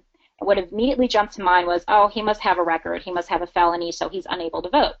black woman. And what immediately jumped to mind was, oh, he must have a record. He must have a felony, so he's unable to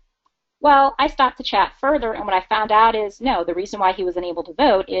vote. Well, I stopped to chat further, and what I found out is, no, the reason why he was unable to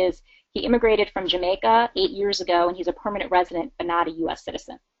vote is he immigrated from Jamaica 8 years ago, and he's a permanent resident, but not a U.S.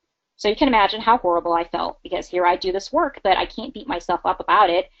 citizen. So you can imagine how horrible I felt, because here I do this work, but I can't beat myself up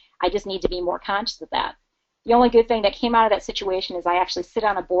about it. I just need to be more conscious of that. The only good thing that came out of that situation is I actually sit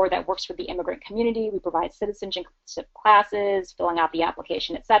on a board that works for the immigrant community. We provide citizenship classes, filling out the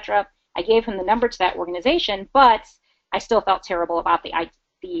application, etc. I gave him the number to that organization, but I still felt terrible about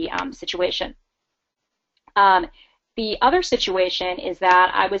the situation. The other situation is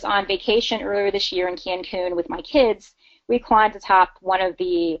that I was on vacation earlier this year in Cancun with my kids. We climbed atop one of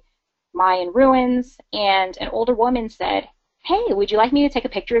the Mayan ruins, and an older woman said, hey, would you like me to take a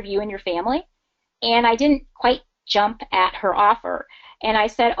picture of you and your family? And I didn't quite jump at her offer. And I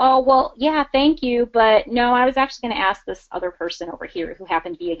said, oh, well, yeah, thank you, but no, I was actually going to ask this other person over here who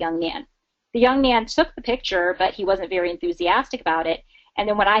happened to be a young man. The young man took the picture, but he wasn't very enthusiastic about it. And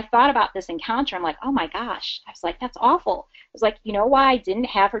then when I thought about this encounter, I'm like, oh my gosh. I was like, that's awful. I was like, you know why I didn't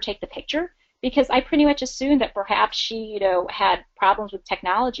have her take the picture? Because I pretty much assumed that perhaps she, had problems with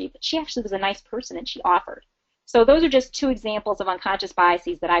technology, but she actually was a nice person and she offered. So those are just 2 examples of unconscious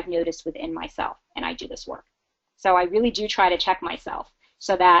biases that I've noticed within myself, and I do this work. So I really do try to check myself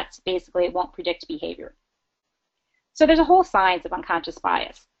so that basically it won't predict behavior. So there's a whole science of unconscious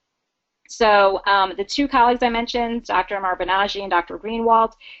bias. So the 2 colleagues I mentioned, Dr. Amar Banaji and Dr.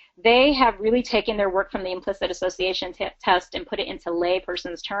 Greenwald, they have really taken their work from the implicit association test and put it into lay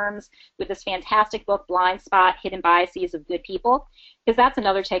person's terms with this fantastic book, Blind Spot, Hidden Biases of Good People, because that's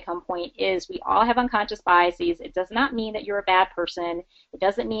another take-home point is we all have unconscious biases. It does not mean that you're a bad person. It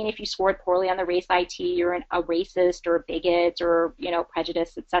doesn't mean if you scored poorly on the race IT, you're a racist or a bigot or,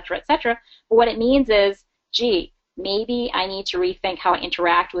 prejudiced, et cetera, et cetera. But what it means is, gee, maybe I need to rethink how I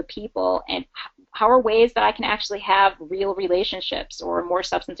interact with people and how are ways that I can actually have real relationships or more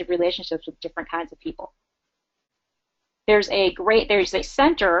substantive relationships with different kinds of people. There's a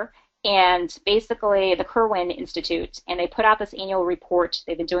center, and basically the Kirwan Institute, and they put out this annual report.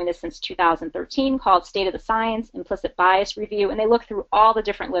 They've been doing this since 2013 called State of the Science, Implicit Bias Review, and they look through all the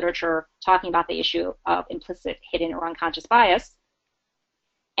different literature talking about the issue of implicit, hidden, or unconscious bias.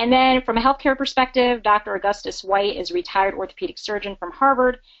 And then from a healthcare perspective, Dr. Augustus White is a retired orthopedic surgeon from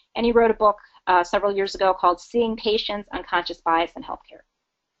Harvard, and he wrote a book several years ago called Seeing Patients, Unconscious Bias in Healthcare.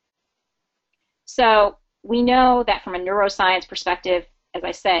 So we know that from a neuroscience perspective, as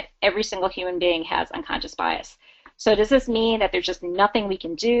I said, every single human being has unconscious bias. So does this mean that there's just nothing we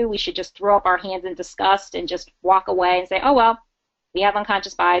can do? We should just throw up our hands in disgust and just walk away and say, oh, well, we have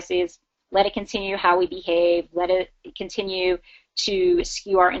unconscious biases. Let it continue how we behave. Let it continue to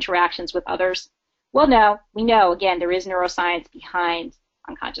skew our interactions with others. Well, no, we know, again, there is neuroscience behind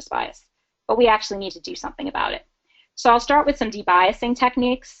unconscious bias, but we actually need to do something about it. So I'll start with some debiasing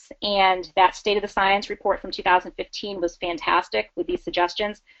techniques, and that State of the Science report from 2015 was fantastic with these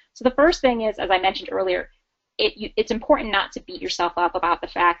suggestions. So the first thing is, as I mentioned earlier, it's important not to beat yourself up about the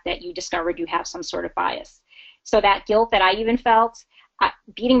fact that you discovered you have some sort of bias. So that guilt that I even felt,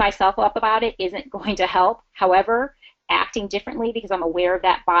 beating myself up about it isn't going to help. However, acting differently because I'm aware of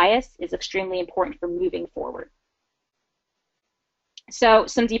that bias is extremely important for moving forward. So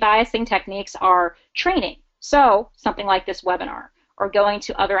some debiasing techniques are training. So something like this webinar, or going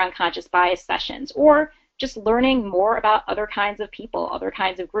to other unconscious bias sessions, or just learning more about other kinds of people, other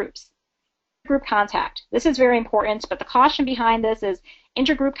kinds of groups. Group contact. This is very important, but the caution behind this is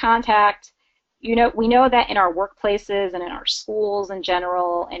intergroup contact we know that in our workplaces and in our schools in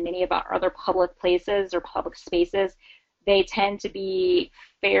general and many of our other public places or public spaces, they tend to be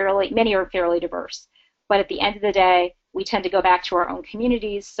many are fairly diverse. But at the end of the day, we tend to go back to our own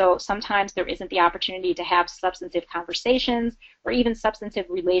communities, so sometimes there isn't the opportunity to have substantive conversations or even substantive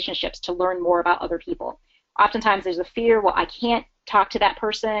relationships to learn more about other people. Oftentimes there's a fear, well, I can't talk to that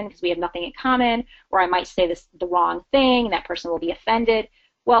person because we have nothing in common, or I might say the wrong thing, and that person will be offended.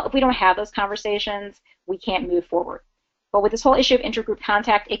 Well, if we don't have those conversations, we can't move forward. But with this whole issue of intergroup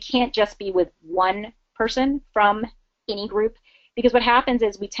contact, it can't just be with one person from any group, because what happens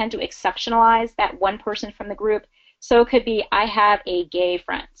is we tend to exceptionalize that one person from the group. So it could be, I have a gay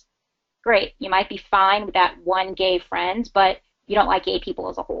friend. Great, you might be fine with that one gay friend, but you don't like gay people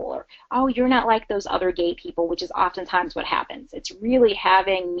as a whole, or, oh, you're not like those other gay people, which is oftentimes what happens. It's really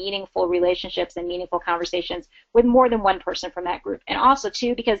having meaningful relationships and meaningful conversations with more than one person from that group. And also,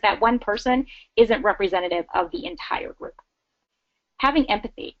 too, because that one person isn't representative of the entire group. Having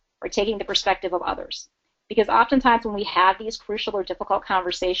empathy, or taking the perspective of others. Because oftentimes when we have these crucial or difficult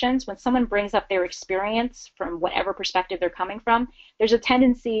conversations, when someone brings up their experience from whatever perspective they're coming from, there's a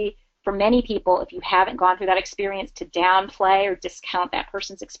tendency for many people, if you haven't gone through that experience, to downplay or discount that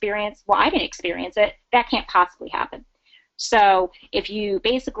person's experience. Well, I didn't experience it. That can't possibly happen. So if you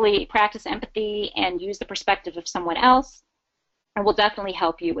basically practice empathy and use the perspective of someone else, it will definitely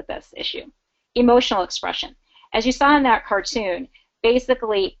help you with this issue. Emotional expression. As you saw in that cartoon,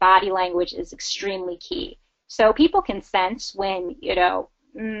 basically body language is extremely key. So people can sense when,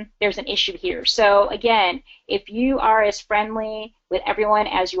 there's an issue here. So again, if you are as friendly with everyone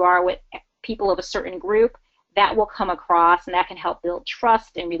as you are with people of a certain group, that will come across, and that can help build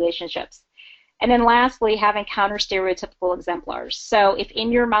trust in relationships. And then lastly, having counter-stereotypical exemplars. So if in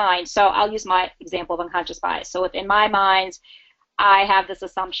your mind, so I'll use my example of unconscious bias. So if in my mind, I have this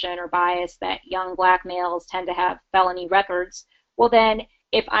assumption or bias that young black males tend to have felony records, well then,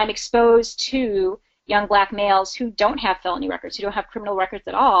 if I'm exposed to young black males who don't have felony records, who don't have criminal records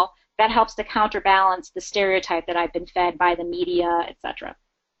at all, that helps to counterbalance the stereotype that I've been fed by the media, etc.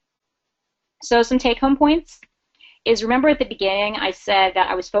 So some take-home points is, remember at the beginning I said that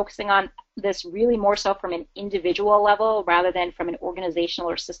I was focusing on this really more so from an individual level rather than from an organizational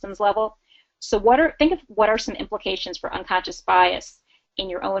or systems level. So think of what are some implications for unconscious bias in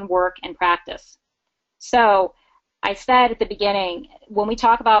your own work and practice. So I said at the beginning, when we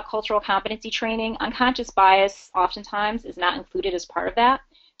talk about cultural competency training, unconscious bias oftentimes is not included as part of that.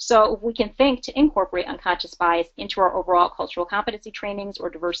 So we can think to incorporate unconscious bias into our overall cultural competency trainings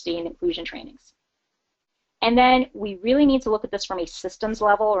or diversity and inclusion trainings. And then we really need to look at this from a systems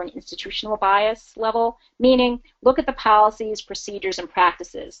level or an institutional bias level, meaning look at the policies, procedures, and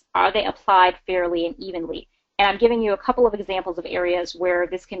practices. Are they applied fairly and evenly? And I'm giving you a couple of examples of areas where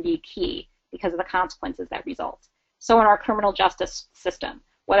this can be key because of the consequences that result. So in our criminal justice system,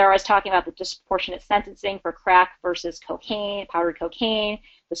 whether I was talking about the disproportionate sentencing for crack versus cocaine, powdered cocaine,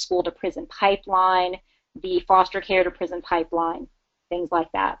 the school to prison pipeline, the foster care to prison pipeline, things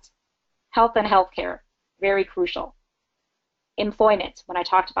like that. Health and healthcare, very crucial. Employment, when I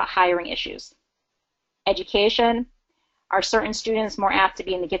talked about hiring issues. Education, are certain students more apt to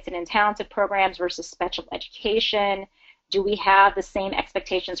be in the gifted and talented programs versus special education? Do we have the same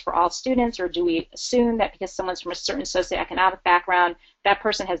expectations for all students, or do we assume that because someone's from a certain socioeconomic background, that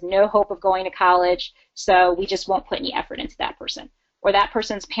person has no hope of going to college, so we just won't put any effort into that person? Or that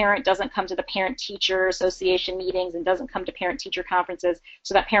person's parent doesn't come to the parent-teacher association meetings and doesn't come to parent-teacher conferences,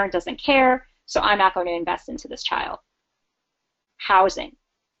 so that parent doesn't care, so I'm not going to invest into this child. Housing.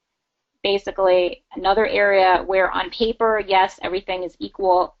 Basically, another area where on paper, yes, everything is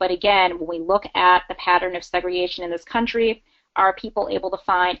equal, but again, when we look at the pattern of segregation in this country, are people able to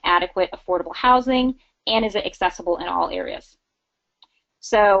find adequate, affordable housing, and is it accessible in all areas?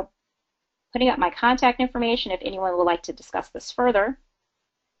 So, putting up my contact information if anyone would like to discuss this further.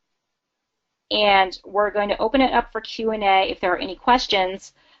 And we're going to open it up for Q&A if there are any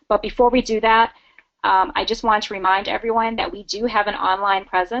questions, but before we do that, I just want to remind everyone that we do have an online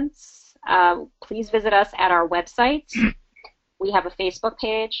presence. Please visit us at our website. We have a Facebook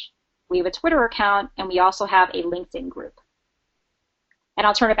page, we have a Twitter account, and we also have a LinkedIn group. And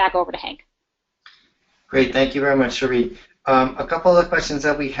I'll turn it back over to Hank. Great, thank you very much, Cheri. A couple of the questions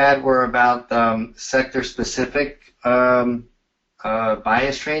that we had were about sector-specific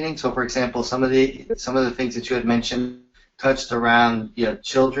bias training. So, for example, some of the things that you had mentioned touched around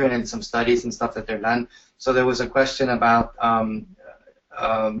children and some studies and stuff that they're done. So there was a question about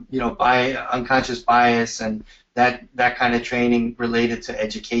unconscious bias and that kind of training related to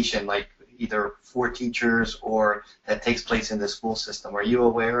education, like either for teachers or that takes place in the school system. Are you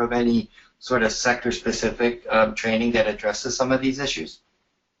aware of any sort of sector-specific training that addresses some of these issues?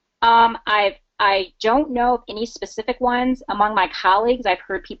 I don't know of any specific ones. Among my colleagues, I've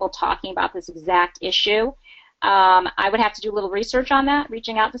heard people talking about this exact issue. I would have to do a little research on that,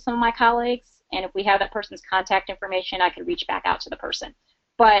 reaching out to some of my colleagues, and if we have that person's contact information, I could reach back out to the person.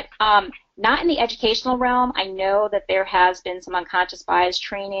 But not in the educational realm. I know that there has been some unconscious bias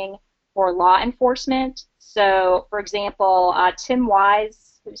training for law enforcement. So, for example, Tim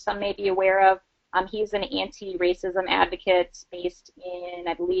Wise, who some may be aware of, he's an anti-racism advocate based in,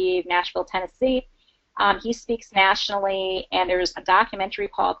 I believe, Nashville, Tennessee. He speaks nationally, and there's a documentary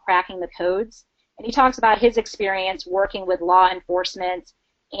called Cracking the Codes, and he talks about his experience working with law enforcement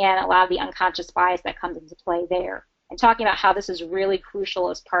and a lot of the unconscious bias that comes into play there, and talking about how this is really crucial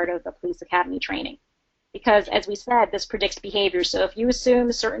as part of the police academy training. Because, as we said, this predicts behavior. So if you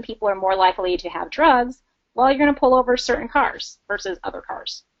assume certain people are more likely to have drugs, well, you're going to pull over certain cars versus other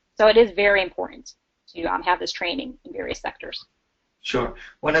cars. So it is very important to have this training in various sectors. Sure.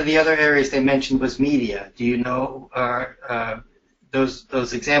 One of the other areas they mentioned was media. Do you know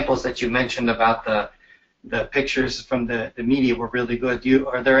those examples that you mentioned about the pictures from the media were really good?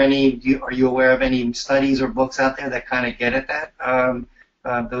 Are you aware of any studies or books out there that kind of get at that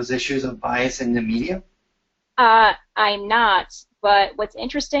those issues of bias in the media? I'm not. But what's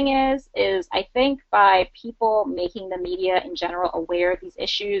interesting is I think by people making the media in general aware of these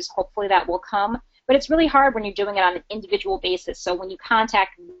issues, hopefully that will come. But it's really hard when you're doing it on an individual basis. So when you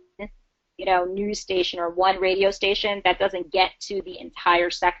contact, news station or one radio station, that doesn't get to the entire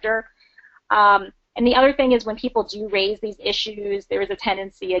sector. And the other thing is when people do raise these issues, there is a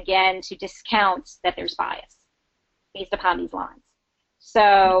tendency, again, to discount that there's bias based upon these lines.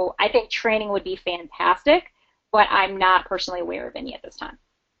 So I think training would be fantastic, but I'm not personally aware of any at this time.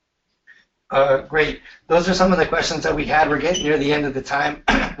 Great. Those are some of the questions that we had. We're getting near the end of the time.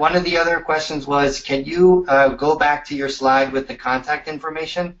 One of the other questions was, can you go back to your slide with the contact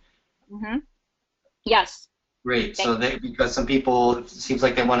information? Mm-hmm. Yes. Great. Because some people, it seems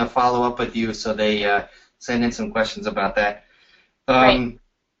like they want to follow up with you, so they send in some questions about that. Right.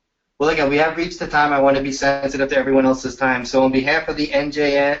 Well, again, we have reached the time. I want to be sensitive to everyone else's time. So on behalf of the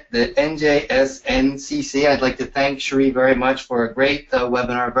NJSNCC, I'd like to thank Cheri very much for a great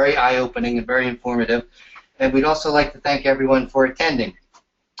webinar, very eye-opening and very informative. And we'd also like to thank everyone for attending.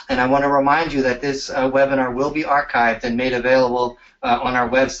 And I want to remind you that this webinar will be archived and made available on our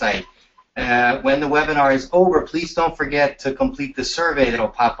website. When the webinar is over, please don't forget to complete the survey that will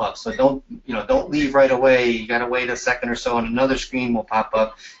pop up. So don't leave right away. You got to wait a second or so, and another screen will pop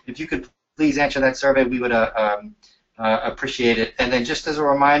up. If you could please answer that survey, we would appreciate it. And then just as a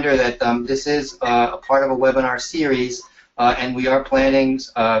reminder that this is a part of a webinar series, and we are planning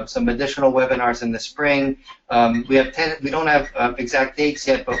some additional webinars in the spring. We don't have exact dates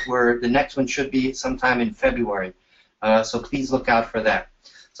yet, but the next one should be sometime in February. So please look out for that.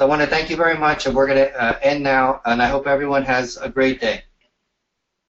 So I want to thank you very much, and we're going to end now, and I hope everyone has a great day.